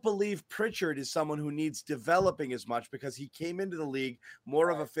don't believe Pritchard is someone who needs developing as much because he came into the league more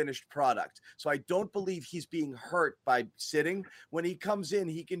of a finished product. So I don't believe he's being hurt by sitting. When he comes in,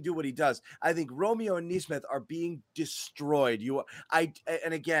 he can do what he does. I think Romeo and Nesmith are being destroyed.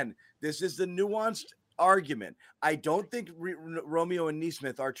 And again, this is the nuanced argument. I don't think Romeo and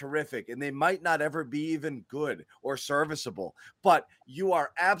Nesmith are terrific, and they might not ever be even good or serviceable, but you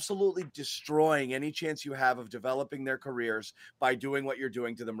are absolutely destroying any chance you have of developing their careers by doing what you're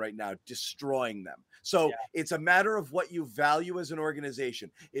doing to them right now, destroying them. So it's a matter of what you value as an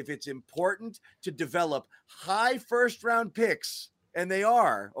organization. If it's important to develop high first-round picks, and they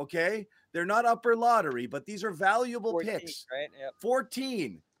are, okay? They're not upper lottery, but these are valuable 14, picks. Right? Yep.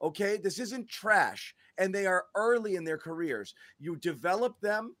 14. Okay, this isn't trash, and they are early in their careers. You develop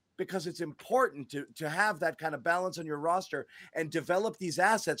them because it's important to have that kind of balance on your roster and develop these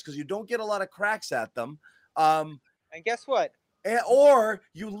assets because you don't get a lot of cracks at them. And guess what? Or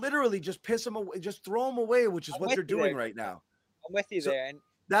you literally just piss them away, just throw them away, which is I'm what with they're you doing there. right now. I'm with you there. And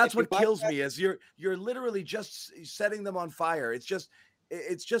that's if you what watch kills that- me is you're literally just setting them on fire. It's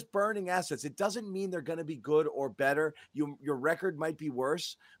just burning assets. It doesn't mean they're going to be good or better. Your record might be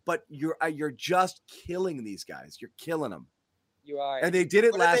worse, but you're just killing these guys. You're killing them. You are. And they did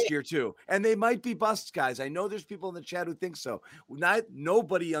it What are last they- year too. And they might be busts, guys. I know there's people in the chat who think so.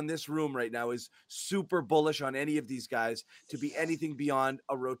 Nobody on this room right now is super bullish on any of these guys to be anything beyond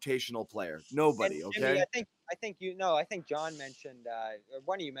a rotational player. Nobody. And Okay. Jimmy, I think John mentioned, or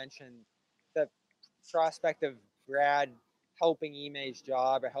one of you mentioned the prospect of Brad helping Ime's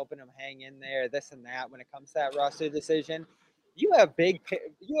job or helping him hang in there, this and that. When it comes to that roster decision, you have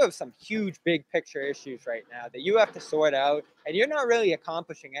some huge big picture issues right now that you have to sort out, and you're not really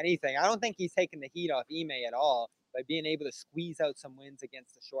accomplishing anything. I don't think he's taking the heat off Ime at all by being able to squeeze out some wins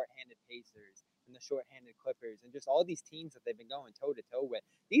against the shorthanded Pacers and the shorthanded Clippers and just all these teams that they've been going toe to toe with.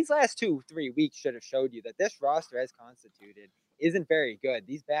 These last 2-3 weeks should have showed you that this roster as constituted isn't very good.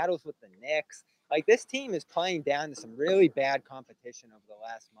 These battles with the Knicks, like this team is playing down to some really bad competition over the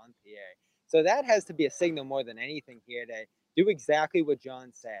last month here. So that has to be a signal more than anything here to do exactly what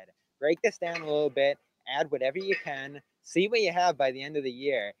John said. Break this down a little bit, add whatever you can, see what you have by the end of the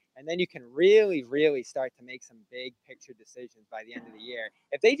year, and then you can really, really start to make some big picture decisions by the end of the year.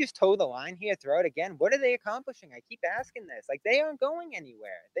 If they just toe the line here throughout again, what are they accomplishing? I keep asking this. Like, they aren't going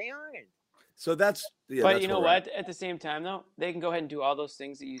anywhere. They aren't. So that's But you know what? At the same time, though, they can go ahead and do all those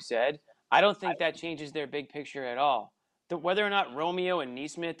things that you said. I don't think that changes their big picture at all. Whether or not Romeo and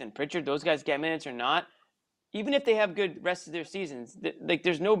Neesmith and Pritchard, those guys get minutes or not, even if they have good rest of their seasons,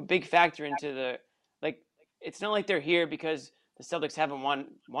 there's no big factor into it's not like they're here because the Celtics haven't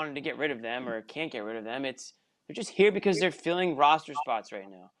wanted to get rid of them or can't get rid of them. They're just here because they're filling roster spots right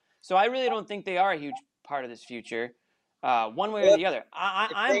now. So I really don't think they are a huge part of this future, one way or the other.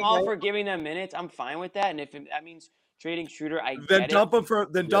 I'm all for giving them minutes. I'm fine with that. And if that means trading Schroeder, then dump him for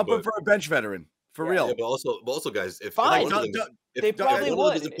a bench veteran. For real. Yeah, but also, guys, if Fine. one of them, They probably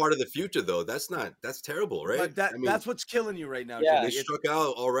would. isn't part of the future, though, that's terrible, right? But that's what's killing you right now. Yeah. Jimmy. They struck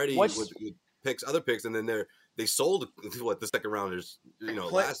out already with other picks, and then they sold the second rounders,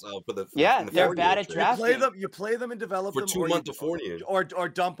 last for the they're bad at drafting. You play them and develop for them 2 months to Fournier, or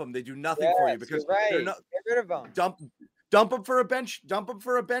dump them. They do nothing for you because they're not. Get rid of them. Dump them for a bench. Dump them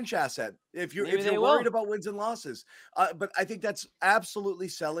for a bench asset if you're worried about wins and losses. But I think that's absolutely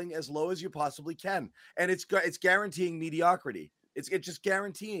selling as low as you possibly can, and it's guaranteeing mediocrity. It's just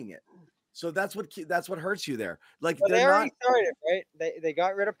guaranteeing it. So that's what hurts you there. Like they already started, right? They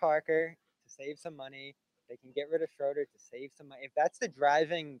got rid of Parker to save some money. They can get rid of Schroeder to save some money. If that's the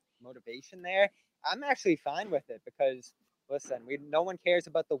driving motivation there, I'm actually fine with it because listen, no one cares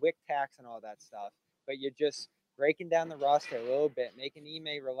about the WIC tax and all that stuff, but you're just breaking down the roster a little bit, making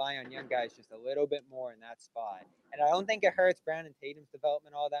Ime rely on young guys just a little bit more in that spot. And I don't think it hurts Brown and Tatum's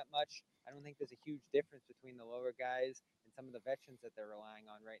development all that much. I don't think there's a huge difference between the lower guys and some of the veterans that they're relying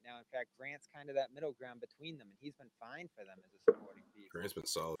on right now. In fact, Grant's kind of that middle ground between them, and he's been fine for them as a supporting piece. Grant's been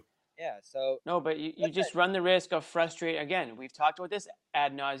solid. Yeah, so... No, but you just run the risk of frustrating. Again, we've talked about this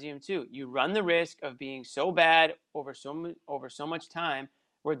ad nauseum too. You run the risk of being so bad over so much time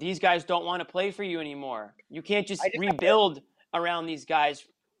where these guys don't want to play for you anymore. You can't just rebuild around these guys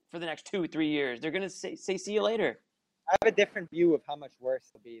for the next 2-3 years. They're going to say see you later. I have a different view of how much worse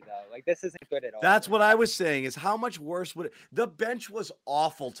it'll be, though. Like, this isn't good at all. That's what I was saying, is how much worse would it... The bench was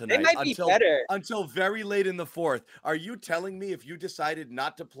awful tonight. It might be better. Until very late in the fourth. Are you telling me if you decided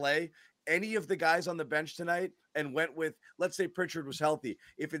not to play any of the guys on the bench tonight and went with, let's say Pritchard was healthy,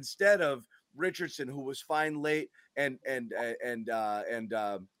 if instead of Richardson, who was fine late, and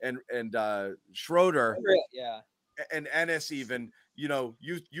Schroeder, and Ennis even,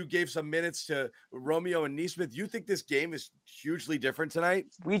 you gave some minutes to Romeo and Neesmith. You think this game is hugely different tonight?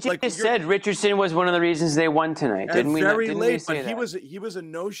 We just said Richardson was one of the reasons they won tonight, didn't we? Very didn't late, we say but that? he was a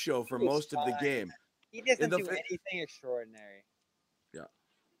no-show for most of the game. He doesn't do anything extraordinary.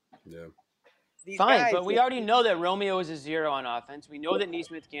 Yeah. Fine, but we already know that Romeo is a zero on offense. We know that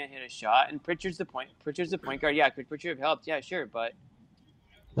Neesmith can't hit a shot, and Pritchard's the point guard. Yeah, could Pritchard have helped? Yeah, sure, but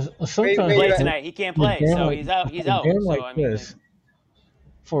sometimes play tonight. He can't play, so he's out. He's out.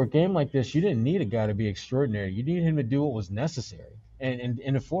 For a game like this, you didn't need a guy to be extraordinary. You needed him to do what was necessary. And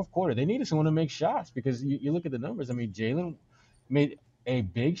in the fourth quarter, they needed someone to make shots because you look at the numbers. I mean, Jalen made a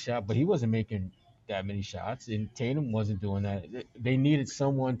big shot, but he wasn't making that many shots, and Tatum wasn't doing that. They needed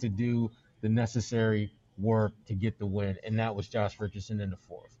someone to do the necessary work to get the win, and that was Josh Richardson in the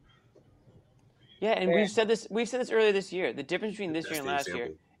fourth. Yeah, and we've said this earlier this year. The difference between this year and last year,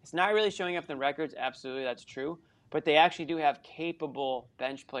 example. it's not really showing up in the records. Absolutely, that's true. But they actually do have capable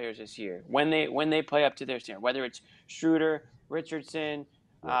bench players this year when they play up to their standard. Whether it's Schroeder, Richardson,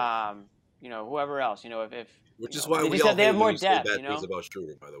 whoever else. if which is why they have more depth. Bad things about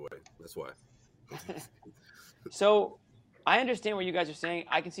Schroeder, by the way. That's why. So I understand what you guys are saying.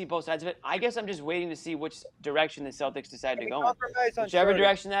 I can see both sides of it. I guess I'm just waiting to see which direction the Celtics decide to go in. Whichever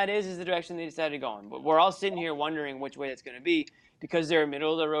direction that is the direction they decide to go in. But we're all sitting here wondering which way it's going to be because they're a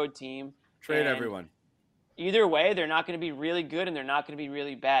middle-of-the-road team. Trade everyone. Either way, they're not going to be really good and they're not going to be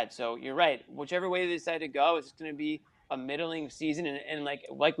really bad. So you're right. Whichever way they decide to go, it's going to be a middling season. And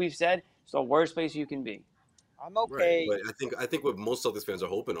like we've said, it's the worst place you can be. I'm okay. Right. But I think what most Celtics fans are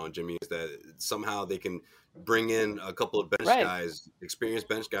hoping on, Jimmy, is that somehow they can bring in a couple of bench guys, experienced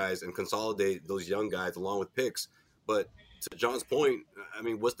bench guys, and consolidate those young guys along with picks. But to John's point, I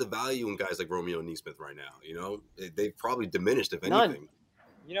mean, what's the value in guys like Romeo and Nesmith right now? They've probably diminished, if anything.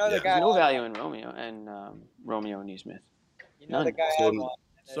 None. The guy. There's no value in Romeo and Nesmith. The guy.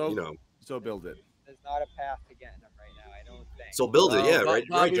 So build it. There's not a path to getting him right now. I don't think. So build it,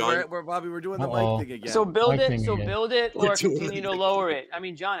 right, John. We're doing the Mike thing again. So build it, or continue to lower it. I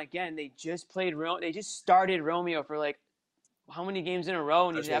mean, John, again, they just started Romeo for how many games in a row,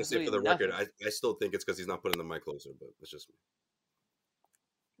 and I he's just want to say absolutely for the nothing. record, I still think it's because he's not putting the mic closer, but it's just me.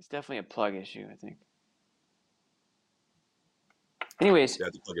 It's definitely a plug issue, I think. Anyways, yeah,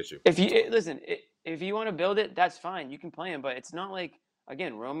 it's a plug issue. If you want to build it, that's fine. You can play him, but it's not like,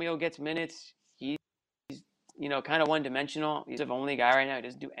 again, Romeo gets minutes. He's kind of one-dimensional. He's the only guy right now. He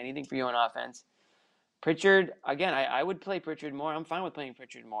doesn't do anything for you on offense. Pritchard, again, I would play Pritchard more. I'm fine with playing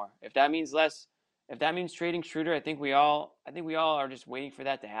Pritchard more. If that means trading Schroeder, I think we all are just waiting for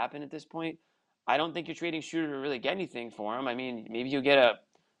that to happen at this point. I don't think you're trading Schroeder to really get anything for him. I mean, maybe you'll get a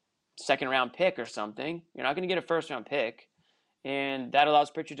second-round pick or something. You're not going to get a first-round pick, and that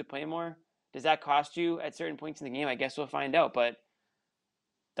allows Pritchard to play more. Does that cost you at certain points in the game? I guess we'll find out, but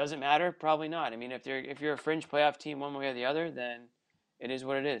does it matter? Probably not. I mean, if you're a fringe playoff team one way or the other, then it is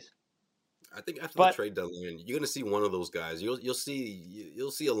what it is. I think after the trade deadline, you're going to see one of those guys. You'll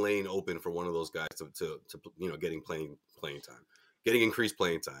see a lane open for one of those guys to getting playing time, getting increased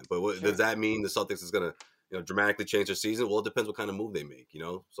playing time. But does that mean the Celtics is going to dramatically change their season? Well, it depends what kind of move they make.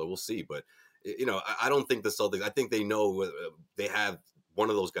 So we'll see. But I don't think the Celtics. I think they know they have one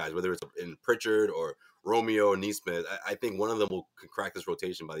of those guys, whether it's in Pritchard or Romeo or Nesmith. I think one of them will crack this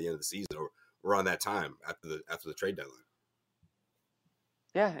rotation by the end of the season or around that time after the trade deadline.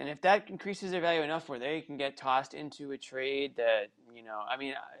 Yeah, and if that increases their value enough where they can get tossed into a trade that, I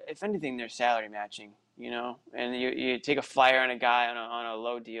mean, if anything, they're salary matching, and you take a flyer on a guy on a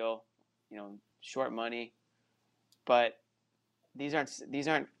low deal, short money, but these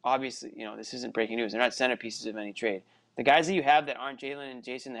aren't obviously, this isn't breaking news. They're not centerpieces of any trade. The guys that you have that aren't Jalen and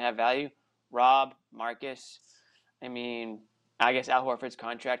Jason that have value, Rob, Marcus, I mean, I guess Al Horford's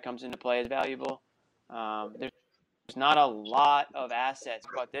contract comes into play as valuable. There's not a lot of assets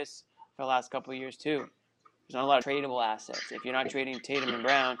about this for the last couple of years too. There's not a lot of tradable assets. If you're not trading Tatum and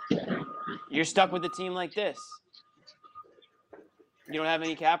Brown, you're stuck with a team like this. You don't have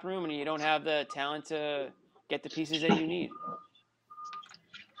any cap room and you don't have the talent to get the pieces that you need.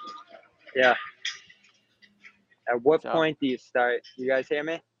 Yeah. At what point do you start? You guys hear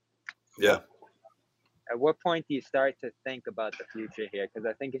me? Yeah. At what point do you start to think about the future here? Because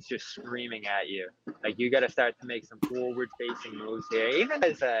I think it's just screaming at you. Like, you got to start to make some forward-facing moves here, even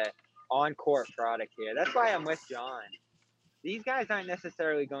as a on-court product here. That's why I'm with John. These guys aren't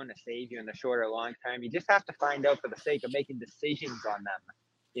necessarily going to save you in the short or long term. You just have to find out for the sake of making decisions on them.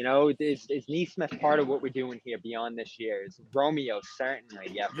 Is Nesmith part of what we're doing here beyond this year? Is Romeo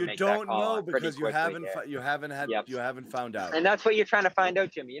certainly? You don't know because you haven't found out. And that's what you're trying to find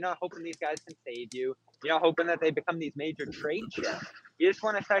out, Jimmy. You're not hoping these guys can save you. You're not hoping that they become these major trade chips. You just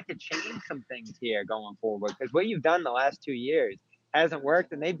want to start to change some things here going forward, because what you've done the last 2 years hasn't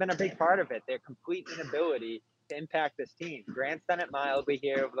worked, and they've been a big part of it. Their complete inability to impact this team. Grant's done it mildly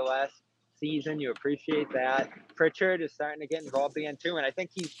here over the last season. You appreciate that. Pritchard is starting to get involved again too, and I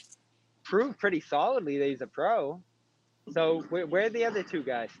think he's proved pretty solidly that he's a pro. So where the other two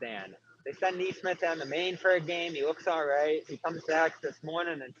guys stand? They send Nesmith down the main for a game. He looks all right. He comes back this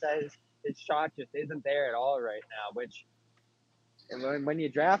morning and says his shot just isn't there at all right now, which when you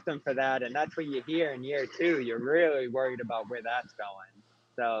draft him for that, and that's what you hear in year two, you're really worried about where that's going.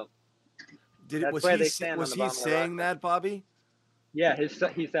 So was he saying that, Bobby? Yeah,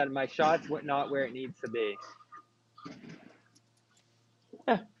 he said, my shot's not where it needs to be.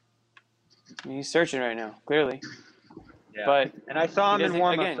 Yeah. I mean, he's searching right now, clearly. Yeah. But and I saw him in doesn't-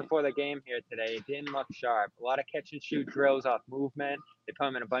 warm-ups again- before the game here today. He didn't look sharp. A lot of catch-and-shoot drills off movement. They put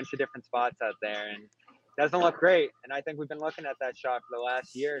him in a bunch of different spots out there, and doesn't look great. And I think we've been looking at that shot for the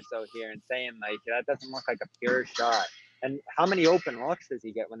last year or so here and saying, like, that doesn't look like a pure shot. And how many open looks does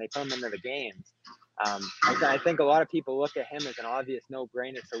he get when they put him into the games? I think a lot of people look at him as an obvious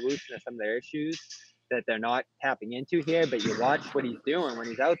no-brainer solution to some of their issues that they're not tapping into here, but you watch what he's doing when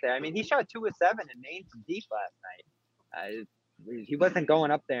he's out there. I mean, he shot 2 of 7 in Maine from deep last night. He wasn't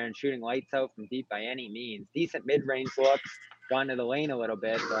going up there and shooting lights out from deep by any means. Decent mid-range looks, gone to the lane a little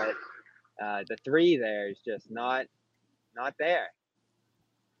bit, but the 3 there is just not there.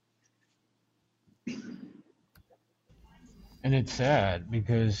 And it's sad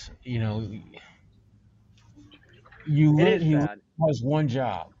because, you know, he has one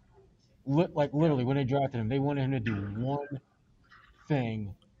job. Like literally when they drafted him, they wanted him to do one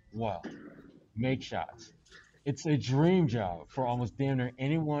thing well, make shots. It's a dream job for almost damn near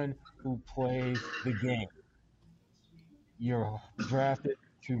anyone who plays the game. You're drafted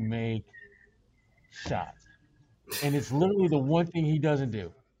to make shots. And it's literally the one thing he doesn't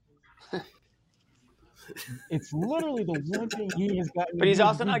do. It's literally the one thing he has gotten. But he's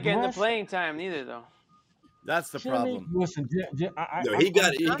also not getting the playing time neither, though. That's the problem. Listen, he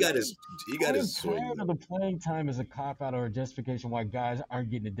got his I'm swing. tired of the playing time as a cop out or a justification why guys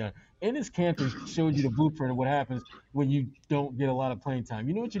aren't getting it done. Enes Kanter showed you the blueprint of what happens when you don't get a lot of playing time.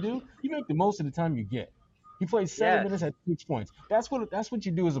 You know what you do? You make the most of the time you get. He played 7 minutes at 6 points. That's what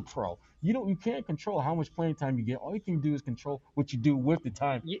you do as a pro. You can't control how much playing time you get. All you can do is control what you do with the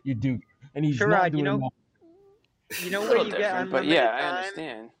time you do. And he's not doing enough. You know where you get unlimited but yeah, time? I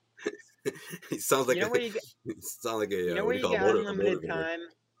understand. He sounds like you know where you get, unlimited time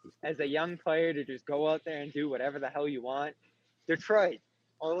as a young player to just go out there and do whatever the hell you want. Detroit,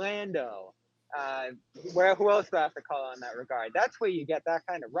 Orlando, who else do I have to call on that regard? That's where you get that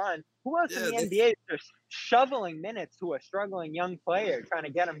kind of run. Who else in the NBA is just shoveling minutes to a struggling young player, trying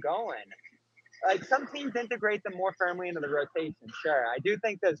to get him going? Like, some teams integrate them more firmly into the rotation. Sure, I do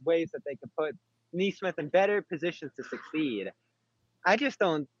think there's ways that they could put Nesmith in better positions to succeed. I just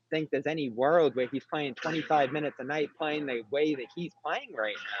don't think there's any world where he's playing 25 minutes a night playing the way that he's playing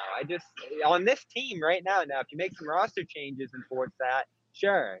right now. On this team right now, if you make some roster changes and force that,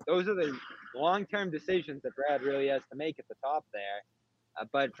 sure, those are the long-term decisions that Brad really has to make at the top there.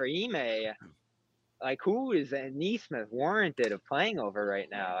 But for Ime, like, who is Nesmith warranted of playing over right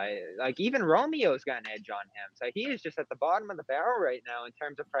now? Even Romeo's got an edge on him. So he is just at the bottom of the barrel right now in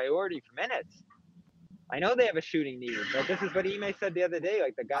terms of priority for minutes. I know they have a shooting need, but this is what Ime said the other day.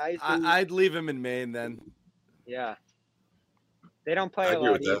 Like, the guys I'd leave him in Maine then. Yeah. They don't play a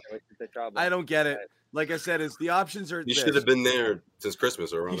lot either, which is the trouble. I don't get it. Like I said, the options are. He should have been there since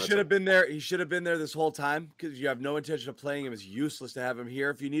Christmas or around. He should have been there. He should have been there this whole time because you have no intention of playing him. It's useless to have him here.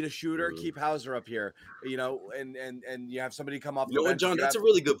 If you need a shooter, keep Hauser up here. You know, and you have somebody come off. You know what, John? That's a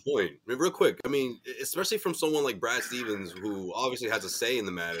really good point. I mean, real quick. I mean, especially from someone like Brad Stevens, who obviously has a say in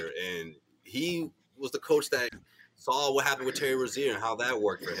the matter, and he was the coach that saw what happened with Terry Rozier and how that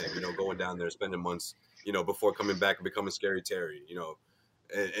worked for him. You know, going down there, spending months, you know, before coming back and becoming Scary Terry. You know.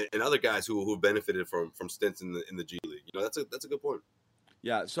 And other guys who benefited from stints in the G League. You know, that's a good point.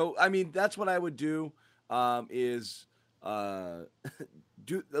 Yeah. So I mean, that's what I would do. Is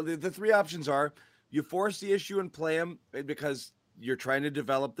do the 3 options are: you force the issue and play them because you're trying to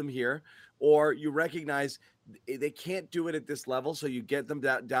develop them here, or you recognize they can't do it at this level, so you get them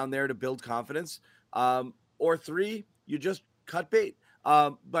down there to build confidence. Or 3, you just cut bait.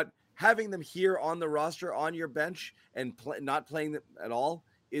 But having them here on the roster, on your bench, and not playing them at all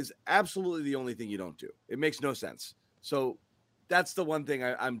is absolutely the only thing you don't do. It makes no sense. So that's the one thing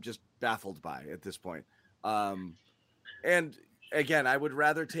I'm just baffled by at this point. And again, I would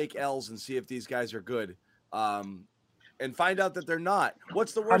rather take L's and see if these guys are good and find out that they're not.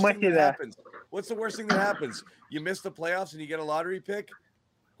 What's the worst thing that happens? What's the worst thing that happens? You miss the playoffs and you get a lottery pick?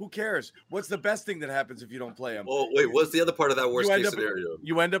 Who cares? What's the best thing that happens if you don't play them? Oh, wait, what's the other part of that worst case scenario?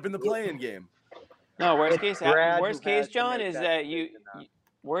 You end up in the play-in game. No, worst case, John, is that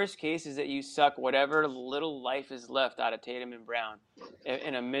worst case is that you suck whatever little life is left out of Tatum and Brown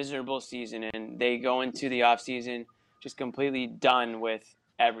in a miserable season, and they go into the offseason just completely done with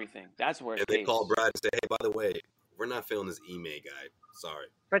everything. That's worst case. And they call Brad and say, hey, by the way, we're not feeling this Ime guy. Sorry.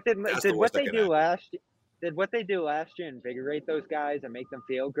 But did what they do last year invigorate those guys and make them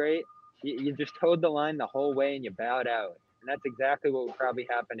feel great? You just towed the line the whole way and you bowed out. And that's exactly what would probably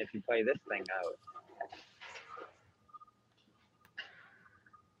happen if you play this thing out.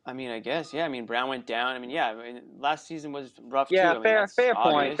 I mean, I guess, yeah. I mean, Brown went down. I mean, yeah. I mean, last season was rough too. Yeah, I mean, fair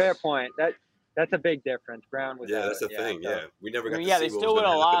point. Fair point. That's a big difference. Brown was Yeah, out. that's the thing. So. Yeah, we never got to yeah, see they what still was would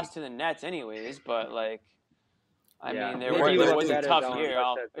have gonna happen. lost to the Nets anyways, but like, I mean, Maybe it he was a better tough going, year.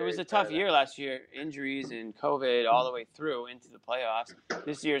 but It was a tough year last year. Injuries and COVID all the way through into the playoffs.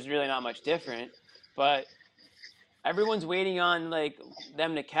 This year is really not much different, but everyone's waiting on like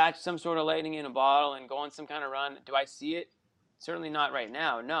them to catch some sort of lightning in a bottle and go on some kind of run. Do I see it? Certainly not right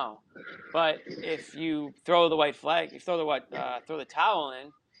now, no. But if you throw the white flag, throw the towel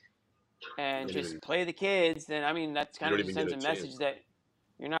in, and just play the kids, then I mean that kind of just sends a message that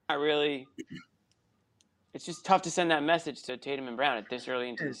you're not really. It's just tough to send that message to Tatum and Brown at this early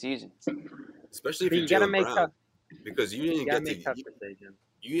into the season. Especially if you're Jaylen Brown, because you didn't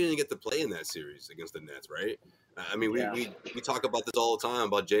get to play in that series against the Nets, right? I mean, we talk about this all the time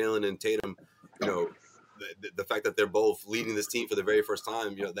about Jaylen and Tatum. You know, the fact that they're both leading this team for the very first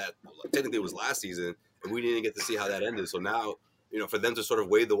time. You know, that technically it was last season, and we didn't get to see how that ended. So now, you know, for them to sort of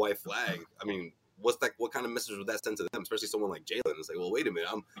wave the white flag, I mean, what kind of message would that send to them? Especially someone like Jaylen. It's like, well, wait a minute,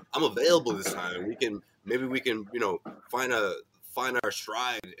 I'm available this time, and maybe we can, you know, find our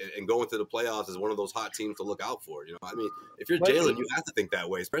stride and go into the playoffs as one of those hot teams to look out for. You know, I mean, if you're Jaylen, you have to think that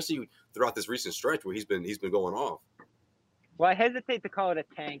way, especially throughout this recent stretch where he's been going off. Well, I hesitate to call it a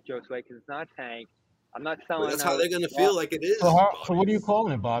tank, Josue, because it's not a tank. I'm not selling. Well, that's how they're going to feel like it is. So what are you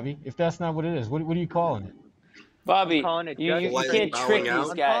calling it, Bobby? If that's not what it is, what are you calling it? Bobby, you can't trick these guys.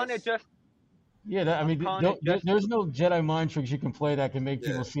 I'm calling it just. Yeah, I mean, there's no Jedi mind tricks you can play that can make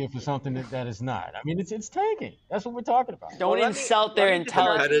people see it for something that is not. I mean, it's tanking. That's what we're talking about. Don't insult their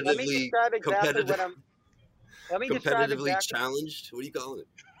intelligence. Let me describe exactly what I'm. Let me describe competitively challenged. What are you calling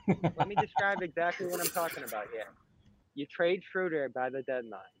it? Let me describe exactly what I'm talking about here. You trade Schroeder by the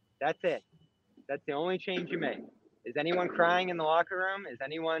deadline. That's it. That's the only change you make. Is anyone crying in the locker room? Is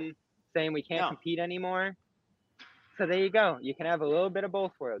anyone saying we can't compete anymore? So there you go. You can have a little bit of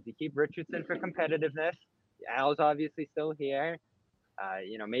both worlds. You keep Richardson for competitiveness. Al's obviously still here.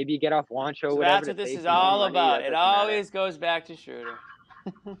 You know, maybe you get off Juancho. So that's what this is all about. It always goes back to Schroeder.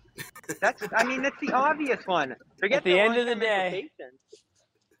 That's the obvious one. Forget at the end of the day.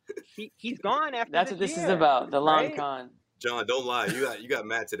 He's gone after. That's what this is about. The long con. John, don't lie. You got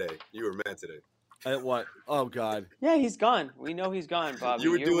mad today. You were mad today. What? Oh God. Yeah, he's gone. We know he's gone, Bobby. You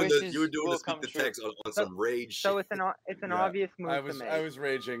were doing the speak the text on some rage. So it's an obvious move to make. I was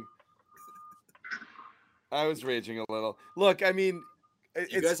raging. I was raging a little. Look, I mean,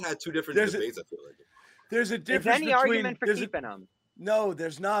 you guys had two different debates. I feel like there's a difference. Is any argument for keeping him? No,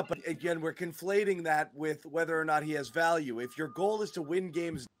 there's not. But again, we're conflating that with whether or not he has value. If your goal is to win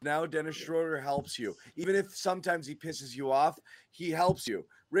games now, Dennis Schroeder helps you. Even if sometimes he pisses you off, he helps you.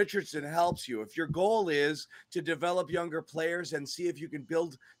 Richardson helps you. If your goal is to develop younger players and see if you can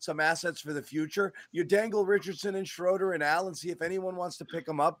build some assets for the future, you dangle Richardson and Schroeder and Al and see if anyone wants to pick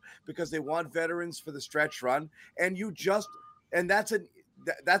them up because they want veterans for the stretch run. And that's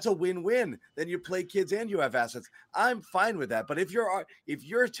a win-win. Then you play kids and you have assets. I'm fine with that. But if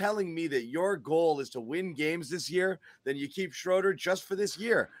you're telling me that your goal is to win games this year, then you keep Schroeder just for this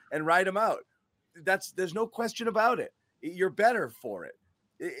year and ride him out. There's no question about it. You're better for it.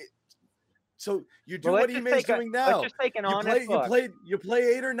 So you do what Ime's doing now. Let's just take an honest look. You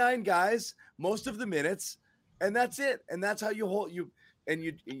play 8 or 9 guys most of the minutes, and that's it. And that's how you hold you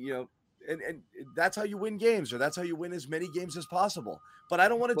know. And that's how you win games, or that's how you win as many games as possible. But I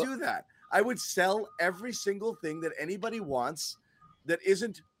don't want to do that. I would sell every single thing that anybody wants that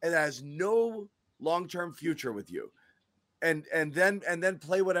has no long-term future with you. And then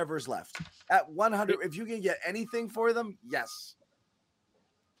play whatever's left. At 100, if you can get anything for them, yes.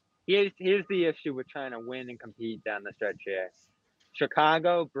 Here's the issue with trying to win and compete down the stretch here.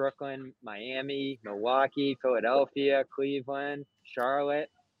 Chicago, Brooklyn, Miami, Milwaukee, Philadelphia, Cleveland, Charlotte.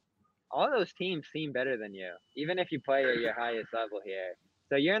 All those teams seem better than you, even if you play at your highest level here.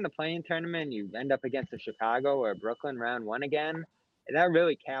 So you're in the play-in tournament, you end up against a Chicago or Brooklyn round 1 again, and that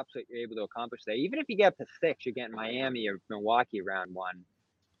really caps what you're able to accomplish there. Even if you get to 6, you're getting Miami or Milwaukee round 1.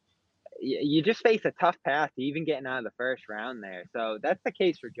 You just face a tough path to even getting out of the first round there. So that's the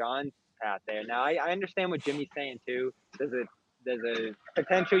case for John's path there. Now, I understand what Jimmy's saying, too. There's a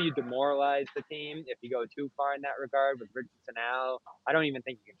potential you demoralize the team if you go too far in that regard with Richardson, Al. I don't even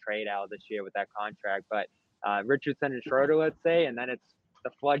think you can trade Al this year with that contract, but Richardson and Schroeder, let's say, and then it's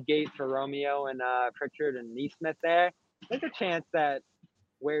the floodgates for Romeo and Pritchard and Neesmith there. There's a chance that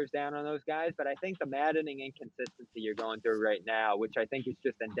wears down on those guys, but I think the maddening inconsistency you're going through right now, which I think is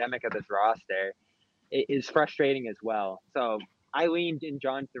just endemic of this roster, is frustrating as well. So I leaned in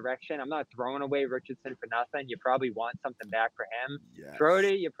John's direction. I'm not throwing away Richardson for nothing. You probably want something back for him. Yes. Schroeder,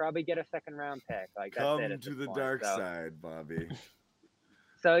 you probably get a second-round pick. Like, Come that's it to the dark side, Bobby.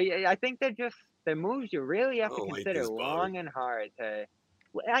 So yeah, I think they're moves you really have to like consider this, Bobby. long and hard to.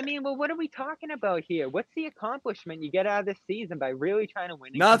 I mean, well, what are we talking about here? What's the accomplishment you get out of this season by really trying to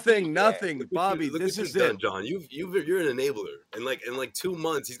win? Nothing, Look Bobby. what This you've is done, it. John. You're an enabler. And in like 2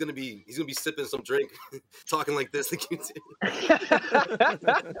 months, he's gonna be sipping some drink, talking like this, like you did.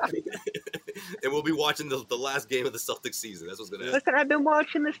 And we'll be watching the last game of the Celtics season. That's what's gonna happen. Listen, I've been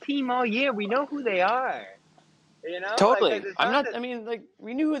watching this team all year. We know who they are. You know, Totally. Like, I'm not. I mean, like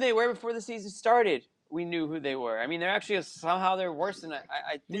we knew who they were before the season started. We knew who they were. I mean, they're actually somehow they're worse than I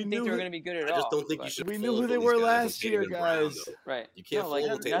didn't think they were going to be good at all. I just don't think you should. We knew who they were last year, guys. Right. You can't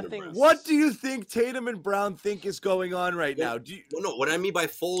fold Tatum and Brown. What do you think Tatum and Brown think is going on right now? No, what I mean by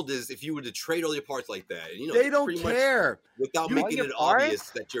fold is if you were to trade all your parts like that, they don't care without making it obvious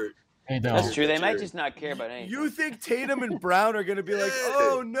that you're. That's true. They might just not care about anything. You think Tatum and Brown are going to be like,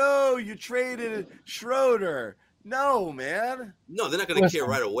 oh no, you traded Schroeder? No, man. No, they're not going to care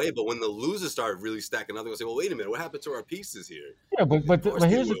right away. But when the losers start really stacking up, they're going to say, well, wait a minute, what happened to our pieces here? Yeah, but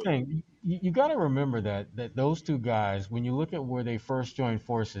here's the thing. You got to remember that those two guys, when you look at where they first joined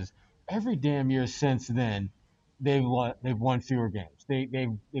forces, every damn year since then, they've won fewer games. They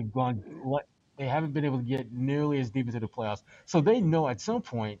haven't been able to get nearly as deep into the playoffs. So they know at some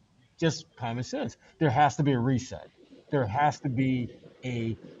point, just common sense, there has to be a reset. There has to be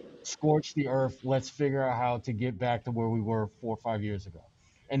a scorch the earth. Let's figure out how to get back to where we were 4 or 5 years ago.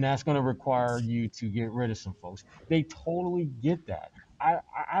 And that's going to require you to get rid of some folks. They totally get that.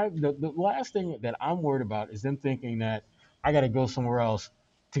 The last thing that I'm worried about is them thinking that I got to go somewhere else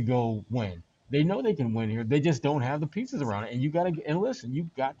to go win. They know they can win here. They just don't have the pieces around it. And you got to, and listen,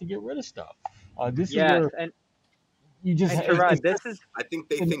 you got to get rid of stuff. This is where you just. I think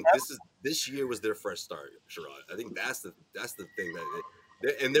they think this year was their fresh start, Sherrod. I think that's the thing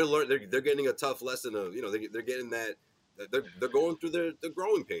they're getting a tough lesson of, they're getting that they're going through their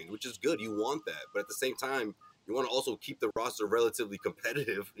growing pains, which is good. You want that, but at the same time, you want to also keep the roster relatively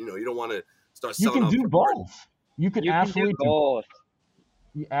competitive. You don't want to start selling. You can do both. You can absolutely do both.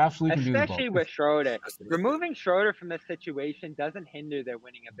 You absolutely can do both. Especially with Schroeder. Removing Schroeder from this situation doesn't hinder their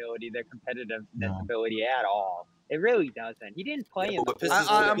winning ability, their competitiveness ability at all. It really doesn't. He didn't play in the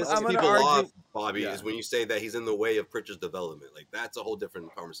I'm going to argue, Bobby, is when you say that he's in the way of Pritchard's development. Like, that's a whole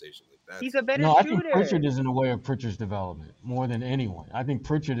different conversation. He's a better shooter. I think Pritchard is in the way of Pritchard's development more than anyone. I think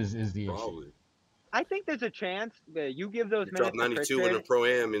Pritchard is the issue. I think there's a chance that you give those minutes to 92 in a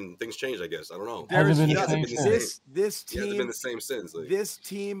pro-am and things changed, I guess. I don't know. This team hasn't been the same since. This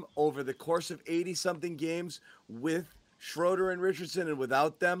team, over the course of 80-something games with Schroeder and Richardson and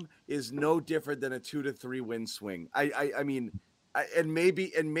without them, is no different than a 2 to 3 win swing. I mean, and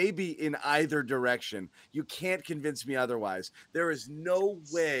maybe in either direction. You can't convince me otherwise. There is no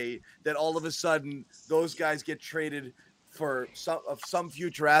way that all of a sudden those guys get traded for some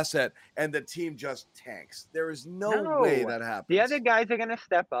future asset and the team just tanks. There is no way that happens. The other guys are going to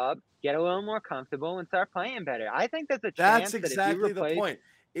step up, get a little more comfortable, and start playing better. I think there's a chance that's exactly the point.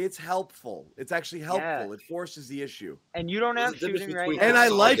 It's helpful. It's actually helpful. Yeah. It forces the issue. And you don't have shooting right now. And I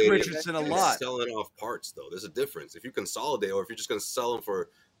like Richardson a lot. Selling off parts, though, there's a difference. If you consolidate, or if you're just going to sell them for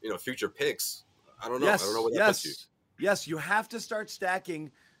future picks, I don't know. Yes, I don't know what that puts you. Yes, you have to start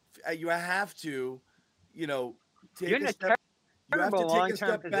stacking. You have to, take a step. You have to take a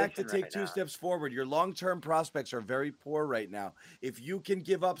step back to take two steps forward. Your long-term prospects are very poor right now. If you can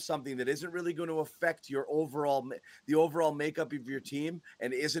give up something that isn't really going to affect the overall makeup of your team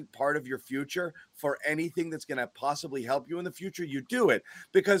and isn't part of your future for anything that's going to possibly help you in the future, you do it.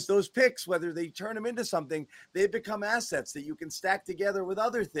 Because those picks, whether they turn them into something, they become assets that you can stack together with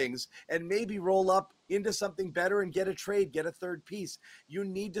other things and maybe roll up into something better and get a trade, get a third piece. You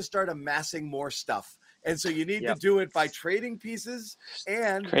need to start amassing more stuff. And so you need to do it by trading pieces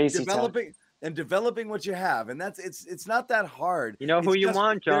and developing what you have. And it's not that hard. You know who you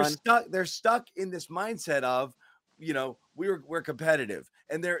want, John. They're stuck in this mindset of, we're competitive.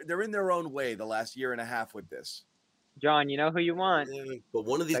 And they're in their own way the last year and a half with this. John, you know who you want. Yeah, but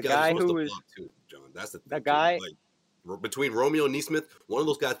one of these guys is supposed to block too, John. That's the thing. The guy between Romeo and Nesmith, one of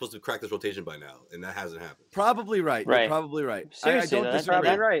those guys is supposed to crack this rotation by now, and that hasn't happened. Probably right. You're probably right. Seriously, I don't that's disagree.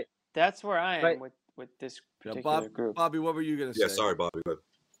 probably right. That's where I am with this particular group. Bobby, what were you going to say? Yeah, sorry, Bobby.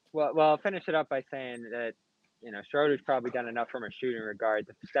 Well, I'll finish it up by saying that, Schroeder's probably done enough from a shooting regard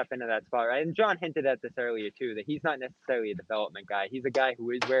to step into that spot, right? And John hinted at this earlier, too, that he's not necessarily a development guy. He's a guy who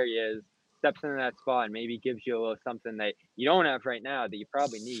is where he is, steps into that spot, and maybe gives you a little something that you don't have right now that you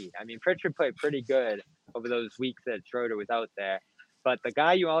probably need. I mean, Pritchard played pretty good over those weeks that Schroeder was out there, but the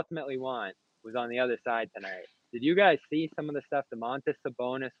guy you ultimately want was on the other side tonight. Did you guys see some of the stuff Domantas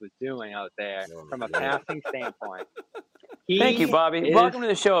Sabonis was doing out there from a passing standpoint? Thank you, Bobby. Welcome to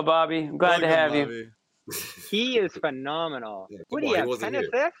the show, Bobby. I'm glad to have you. He is phenomenal. Yeah, What do you have, 10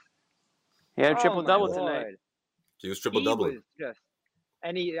 assists? He had a triple-double tonight. He was triple-double. He was just,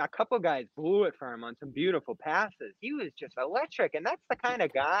 and a couple guys blew it for him on some beautiful passes. He was just electric, and that's the kind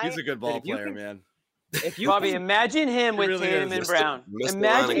of guy. He's a good ball player, man. If you Bobby, imagine him with really Tatum is. and Brown. Mr.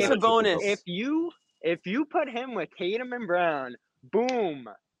 Imagine Brown Sabonis. if you put him with Tatum and Brown, boom,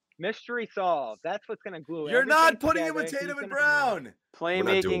 mystery solved. That's what's gonna glue. You're everything not putting him together. with Tatum and Brown. We're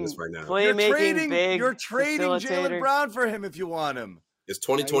not doing this right now. Playmaking, big You're trading Jaylen facilitator. Brown for him if you want him. It's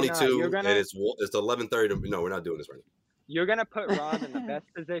 2022, You're gonna- and it's 11:30. No, we're not doing this right now. You're gonna put Rob in the best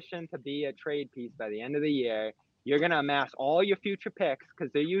position to be a trade piece by the end of the year. You're gonna amass all your future picks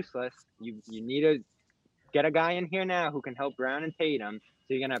because they're useless. You need to get a guy in here now who can help Brown and Tatum.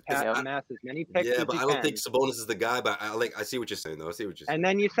 So you're gonna amass as many picks as you but I can. don't think Sabonis is the guy. But I see what you're saying, though. I see what you're saying. And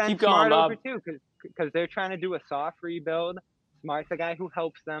then you send Keep going, Smart Bob. over too, because they're trying to do a soft rebuild. Smart's the guy who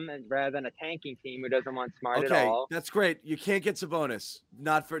helps them, and rather than a tanking team who doesn't want Smart at Okay, all. that's great. You can't get Sabonis.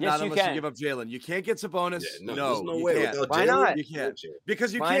 Not Yes, unless can. you give up Jalen. You can't get Sabonis. Yeah, no, there's no you way. can't. Without Why Jalen, not? You can't.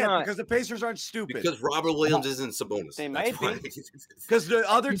 Because you Why can't. not? Because the Pacers aren't stupid. Because Robert Williams isn't Sabonis. They That's might be. why. Because the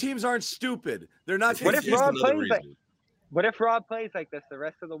other teams aren't stupid. They're not. What if He's Rob another plays like? reason. What if Rob plays like this the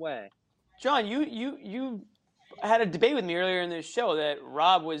rest of the way? John, you had a debate with me earlier in this show that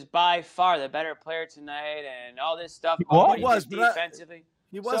Rob was by far the better player tonight and all this stuff. What? He was, did but defensively.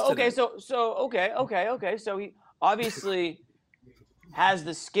 He was. So okay, tonight. okay. So he obviously has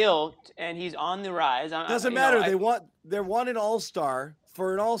the skill and he's on the rise. Doesn't matter. They want an all-star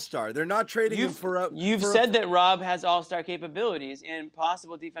for an all-star. They're not trading him for a. You've said that Rob has all-star capabilities and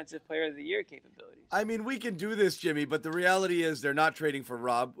possible defensive player of the year capabilities. I mean, we can do this, Jimmy, but the reality is they're not trading for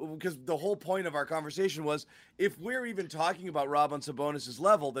Rob because the whole point of our conversation was if we're even talking about Rob on Sabonis'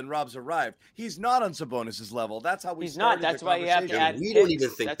 level, then Rob's arrived. He's not on Sabonis' level. That's how we He's not. started That's the why you have to conversation. add We don't picks.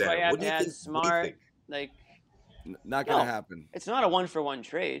 even think That's that. why you have What do to you add think? Smart. Like, Not going to happen. It's not a one-for-one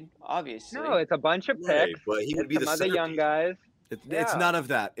trade, obviously. No, it's a bunch of picks. Right, but he would be some the other young guys. It's none of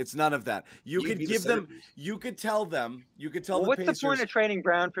that. It's none of that. You He'd could be the give them. centerpiece. You could tell them. You could tell Well, the what's Pacers. the point of trading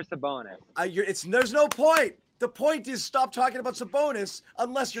Brown for Sabonis? There's no point. The point is stop talking about Sabonis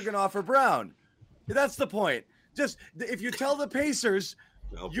unless you're going to offer Brown. That's the point. Just if you tell the Pacers,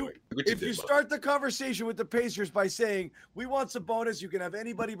 if you start the conversation with the Pacers by saying we want Sabonis, you can have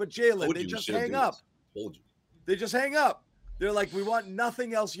anybody but Jalen, they just hang up. They just hang up. They're like, we want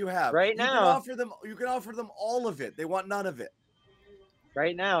nothing else you have. Right now. You can offer them all of it. They want none of it.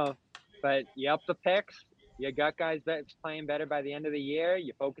 Right now, but you up the picks. You got guys that's playing better by the end of the year.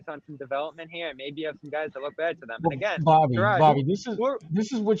 You focus on some development here, and maybe you have some guys that look better to them. And again, Bobby, Gerard, this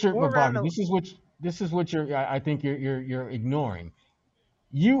is what you're. I think you're ignoring.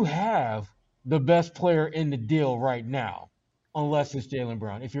 You have the best player in the deal right now, unless it's Jaylen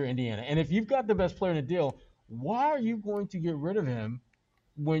Brown. If you're Indiana, and if you've got the best player in the deal, why are you going to get rid of him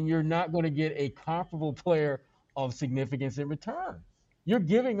when you're not going to get a comparable player of significance in return? You're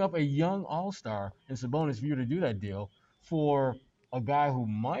giving up a young all-star in Sabonis for you to do that deal for a guy who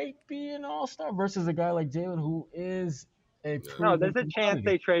might be an all-star versus a guy like Jalen who is a no. There's a chance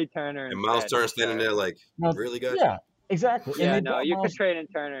they trade Turner and Miles Turner standing there like, really, guys? Yeah, exactly. Yeah, and no, you could trade in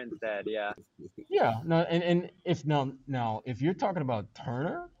Turner instead. Yeah. Yeah, no, and if if you're talking about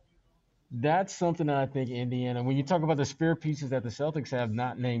Turner, that's something that I think Indiana. When you talk about the spare pieces that the Celtics have,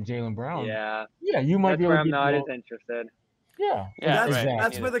 not named Jaylen Brown. Yeah, you might be able where to I'm get not more. as interested. Yeah,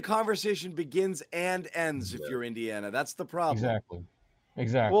 That's where the conversation begins and ends. If you're Indiana, that's the problem.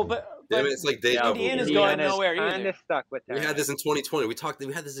 Exactly. Well, but it's like Indiana's going nowhere kind either. of stuck with that. We had this in 2020.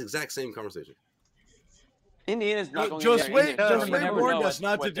 We had this exact same conversation. Indiana's not going Josue anywhere. warned us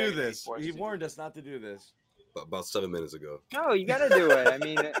not to do this. He warned us not to do this. About 7 minutes ago. No, you got to do it. I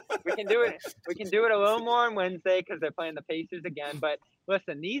mean, we can do it. We can do it a little more on Wednesday because they're playing the Pacers again. But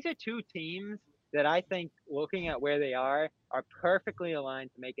listen, these are two teams that I think, looking at where they are perfectly aligned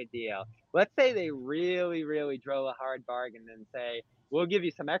to make a deal. Let's say they really, really drill a hard bargain and say, we'll give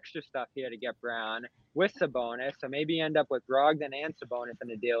you some extra stuff here to get Brown with Sabonis. So maybe you end up with Brogdon and Sabonis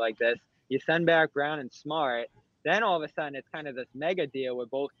in a deal like this. You send back Brown and Smart. Then all of a sudden it's kind of this mega deal where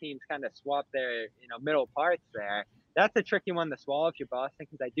both teams kind of swap their middle parts there. That's a tricky one to swallow if you're Boston,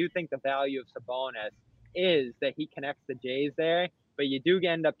 because I do think the value of Sabonis is that he connects the Jays there. But you do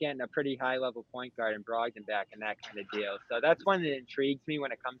end up getting a pretty high-level point guard in Brogdon back in that kind of deal. So that's one that intrigues me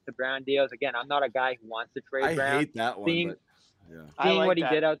when it comes to Brown deals. Again, I'm not a guy who wants to trade Brown. I hate that one. Seeing like what he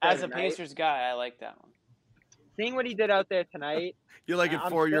did out there as a Pacers guy, I like that one. Seeing what he did out there tonight. You like it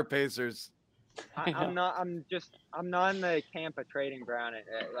for your Pacers. I'm not in the camp of trading Brown.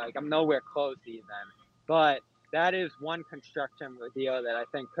 Like, I'm nowhere close even. But that is one construction of the deal that I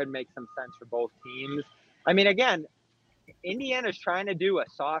think could make some sense for both teams. I mean, again, Indiana's trying to do a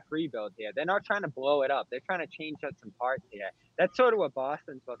soft rebuild here. They're not trying to blow it up. They're trying to change out some parts here. That's sort of what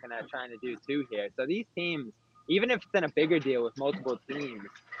Boston's looking at trying to do too here. So these teams, even if it's in a bigger deal with multiple teams,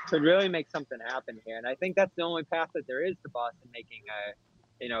 could really make something happen here. And I think that's the only path that there is to Boston making a,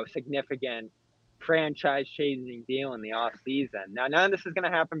 significant franchise-changing deal in the offseason. Now, none of this is going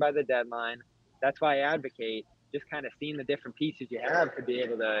to happen by the deadline. That's why I advocate just kind of seeing the different pieces you have to be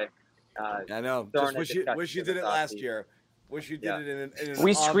able to. I know. Just wish you did it last year. Wish you did it in an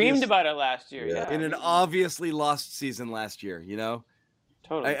We screamed about it last year. Yeah. In an obviously lost season last year.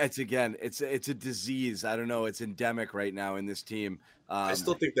 Totally. It's a disease. I don't know. It's endemic right now in this team. I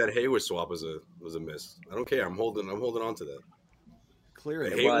still think that Hayward swap was a miss. I don't care. I'm holding on to that.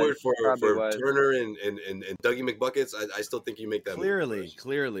 Clearly, Hayward for Turner and Dougie McBuckets. I still think you make that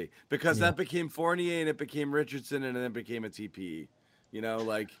clearly because that became Fournier and it became Richardson and then it became a TPE.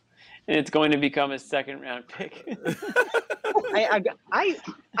 And it's going to become a second-round pick.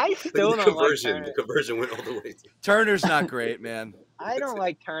 I still don't like Turner. The conversion went all the way. Turner's not great, man. I don't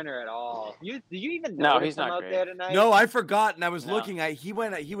like Turner at all. Did you even No, notice he's him not out great. there tonight? No, I forgot, and I was looking at. He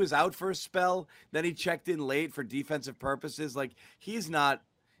was out for a spell. Then he checked in late for defensive purposes. He's not.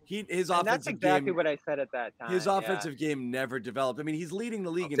 His And offensive that's exactly game. what I said at that time. His offensive game never developed. I mean, he's leading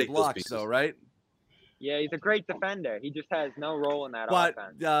the league in take those blocks, pieces. though, right? Yeah, he's a great defender. He just has no role in that But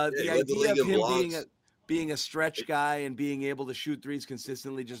offense. the he led the idea of league in him blocks. being a stretch guy and being able to shoot threes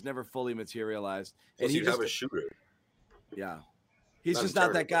consistently just never fully materialized. Plus, And he you just have a shooter. yeah, he's Not just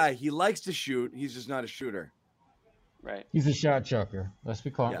not that terrible. guy. He likes to shoot. He's just not a shooter. Right. He's a shot chucker. Let's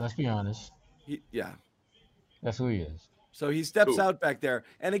be honest. Yeah. That's who he is. So he steps Who? out back there.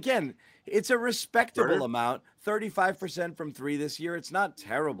 And again, it's a respectable Turner? amount. 35% from three this year. It's not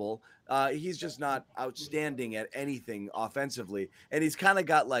terrible. He's just not outstanding at anything offensively. And he's kind of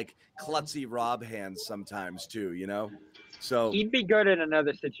got klutzy Rob hands sometimes too, So He'd be good in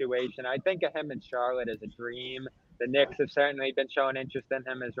another situation. I think of him in Charlotte as a dream. The Knicks have certainly been showing interest in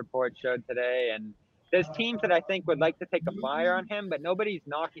him, as reports showed today. And there's teams that I think would like to take a flyer on him, but nobody's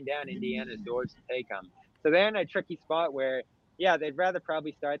knocking down Indiana's doors to take him. So they're in a tricky spot where, yeah, they'd rather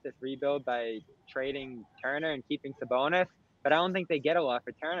probably start this rebuild by trading Turner and keeping Sabonis, but I don't think they get a lot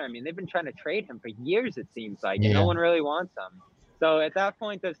for Turner. I mean, they've been trying to trade him for years, it seems like, and no one really wants him. So at that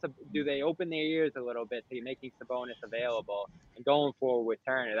point, do they open their ears a little bit to making Sabonis available and going forward with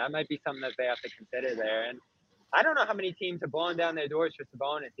Turner? That might be something that they have to consider there. And I don't know how many teams are blowing down their doors for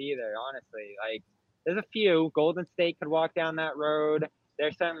Sabonis either, honestly. There's a few. Golden State could walk down that road.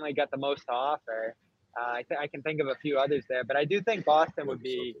 They're certainly got the most to offer. I can think of a few others there, but I do think Boston would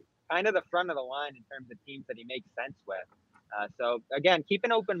be kind of the front of the line in terms of teams that he makes sense with. So again, keep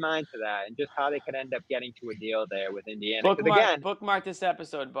an open mind to that and just how they could end up getting to a deal there with Indiana. Bookmark this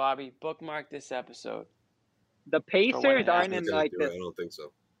episode, Bobby. Bookmark this episode. The Pacers aren't in I this. don't think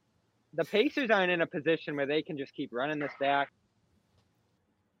so. The Pacers aren't in a position where they can just keep running this back.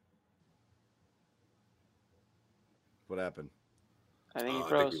 what happened? I think he I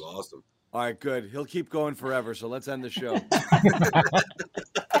froze. think we lost him. All right, good. He'll keep going forever. So let's end the show.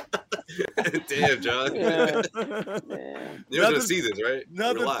 Damn, John. Yeah. You're going to see this, right?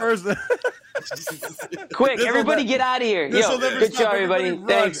 Nothing personal. Quick, everybody get out of here. Yo, good show, everybody.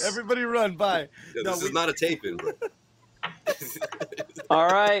 Thanks. Everybody run. Bye. Yeah, this is not a taping, bro. All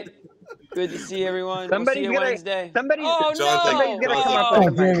right. Good to see everyone. We'll see you Wednesday. Somebody's gonna come up with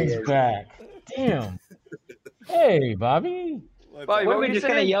some Jimmy's ideas. back. Damn. Hey, Bobby. Bobby, What what are were we you just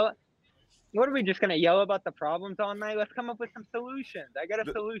gonna saying? yell? What are we just gonna yell about the problems all night? Let's come up with some solutions. I got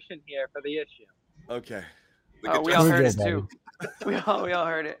a solution here for the issue. Okay. Oh, we all heard it too. We all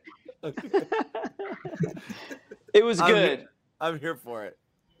heard it. It was good. I'm here for it.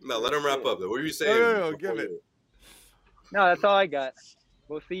 No, let him wrap up. Though. What were you saying? No, give it. No, that's all I got.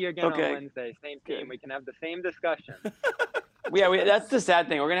 We'll see you again Okay. on Wednesday. Same team. We can have the same discussion. That's the sad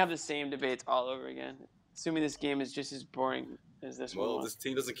thing. We're gonna have the same debates all over again. Assuming this game is just as boring as this one. Well, was. this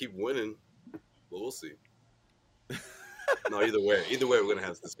team doesn't keep winning. But we'll see. No, either way, we're gonna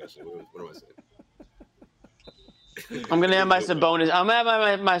have this discussion. What am I saying? I'm gonna have my Sabonis. I'm gonna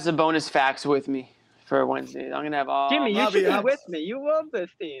have my Sabonis facts with me for Wednesday. I'm gonna have all. Jimmy, you Bobby, should be with me. You love this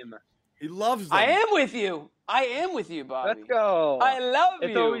team. He loves them. I am with you. I am with you, Bobby. Let's go. I love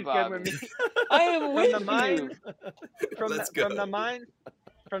It's you, always Bobby. good when we I am with the you. mind- from Let's the, go.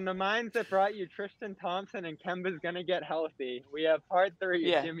 from the minds that brought you Tristan Thompson and Kemba's gonna get healthy. We have part 3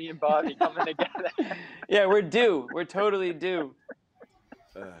 Yeah. of Jimmy and Bobby coming together. Yeah, we're due. We're totally due.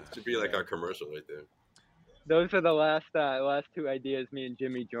 Should be like our commercial right there. Those are the last 2 ideas me and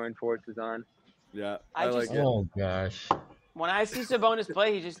Jimmy joined forces on. Yeah, I like just- it. Oh gosh. When I see Sabonis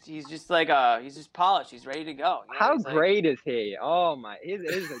play, he's just like he's just polished. He's ready to go. You know, How he's like- great is he? Oh my, it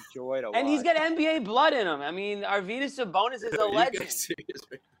is a joy to watch. and he's got NBA blood in him. I mean, Arvydas Sabonis is a You legend. guys serious,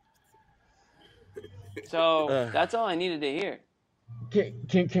 man? So that's all I needed to hear.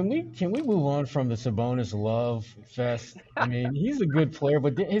 Can we move on from the Sabonis love fest? I mean, he's a good player,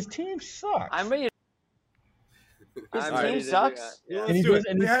 but his team sucks. I'm ready. His I'm team ready to do sucks. that. Yeah, And let's he do does-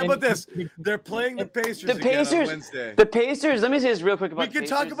 it. and- How and- about this? They're playing the Pacers The again on Pacers. Wednesday. The Pacers. Let me say this real quick about We the can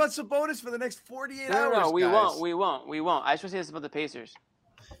Pacers. talk about Sabonis for the next 48 No, hours. no, we guys. won't. We won't. I just want to say this about the Pacers.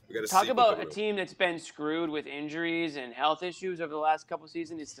 We got a Talk sequel about a coming up. team that's been screwed with injuries and health issues over the last couple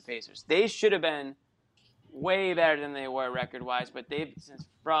seasons. It's the Pacers. They should have been way better than they were record-wise, but they've since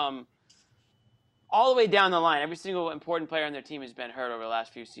from all the way down the line, every single important player on their team has been hurt over the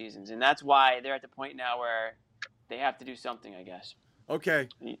last few seasons, and that's why they're at the point now where they have to do something, I guess. Okay.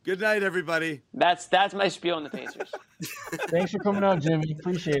 Good night, everybody. That's my spiel on the Pacers. Thanks for coming out, Jimmy.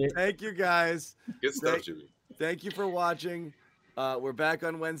 Appreciate it. Thank you, guys. Good stuff, Jimmy. Thank you for watching. We're back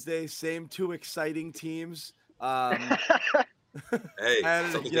on Wednesday. Same two exciting teams. Hey, And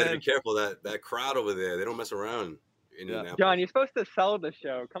something got to be again- careful. That crowd over there, they don't mess around. Indianapolis. John, you're supposed to sell the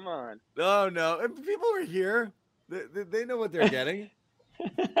show. Come on. No, no. If people are here. They know what they're getting.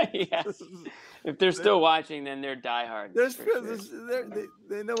 Yes. If they're still watching, then they're diehard. There's, for sure.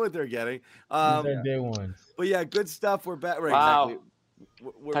 they know what they're getting. These are day ones. But yeah, good stuff. We're back. Right, Wow.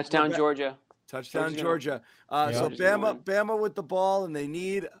 exactly. We're Touchdown, back. Georgia. Touchdown, Georgia's Georgia. So Georgia's gonna Bama with the ball, and they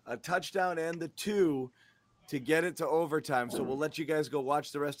need a touchdown and the 2 to get it to overtime. So we'll let you guys go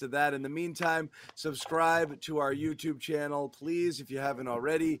watch the rest of that. In the meantime, subscribe to our YouTube channel, please. If you haven't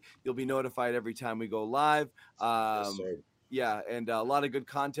already, you'll be notified every time we go live. Yes, sir. Yeah, and a lot of good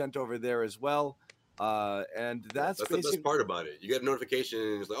content over there as well. And that's the basically best part about it. You get a notification,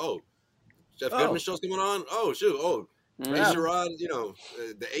 and it's like, oh, Jeff Oh. Goodman show's coming on. Oh, shoot. Oh, Ray Yeah. Sherrod,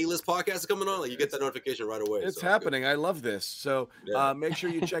 the A-list podcast is coming on. Like, you get that notification right away. It's so happening. I love this. So Yeah. make sure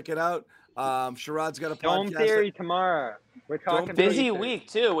you check it out. Sherrod's got a Dome podcast. Theory tomorrow. We're talking Busy Pacers. week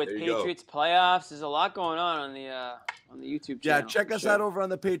too with There you go. Patriots playoffs. There's a lot going on the YouTube channel. Yeah, check for us sure. out over on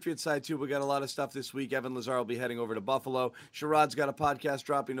the Patriots side too. We got a lot of stuff this week. Evan Lazar will be heading over to Buffalo. Sherrod's got a podcast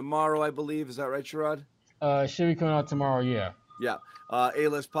dropping tomorrow, I believe. Is that right, Sherrod? Should be coming out tomorrow. Yeah. Yeah.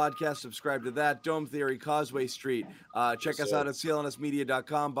 A-List Podcast, subscribe to that. Dome Theory, Causeway Street. Check us out at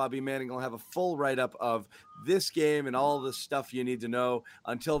clnsmedia.com. Bobby Manning will have a full write-up of this game and all the stuff you need to know.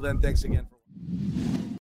 Until then, thanks again for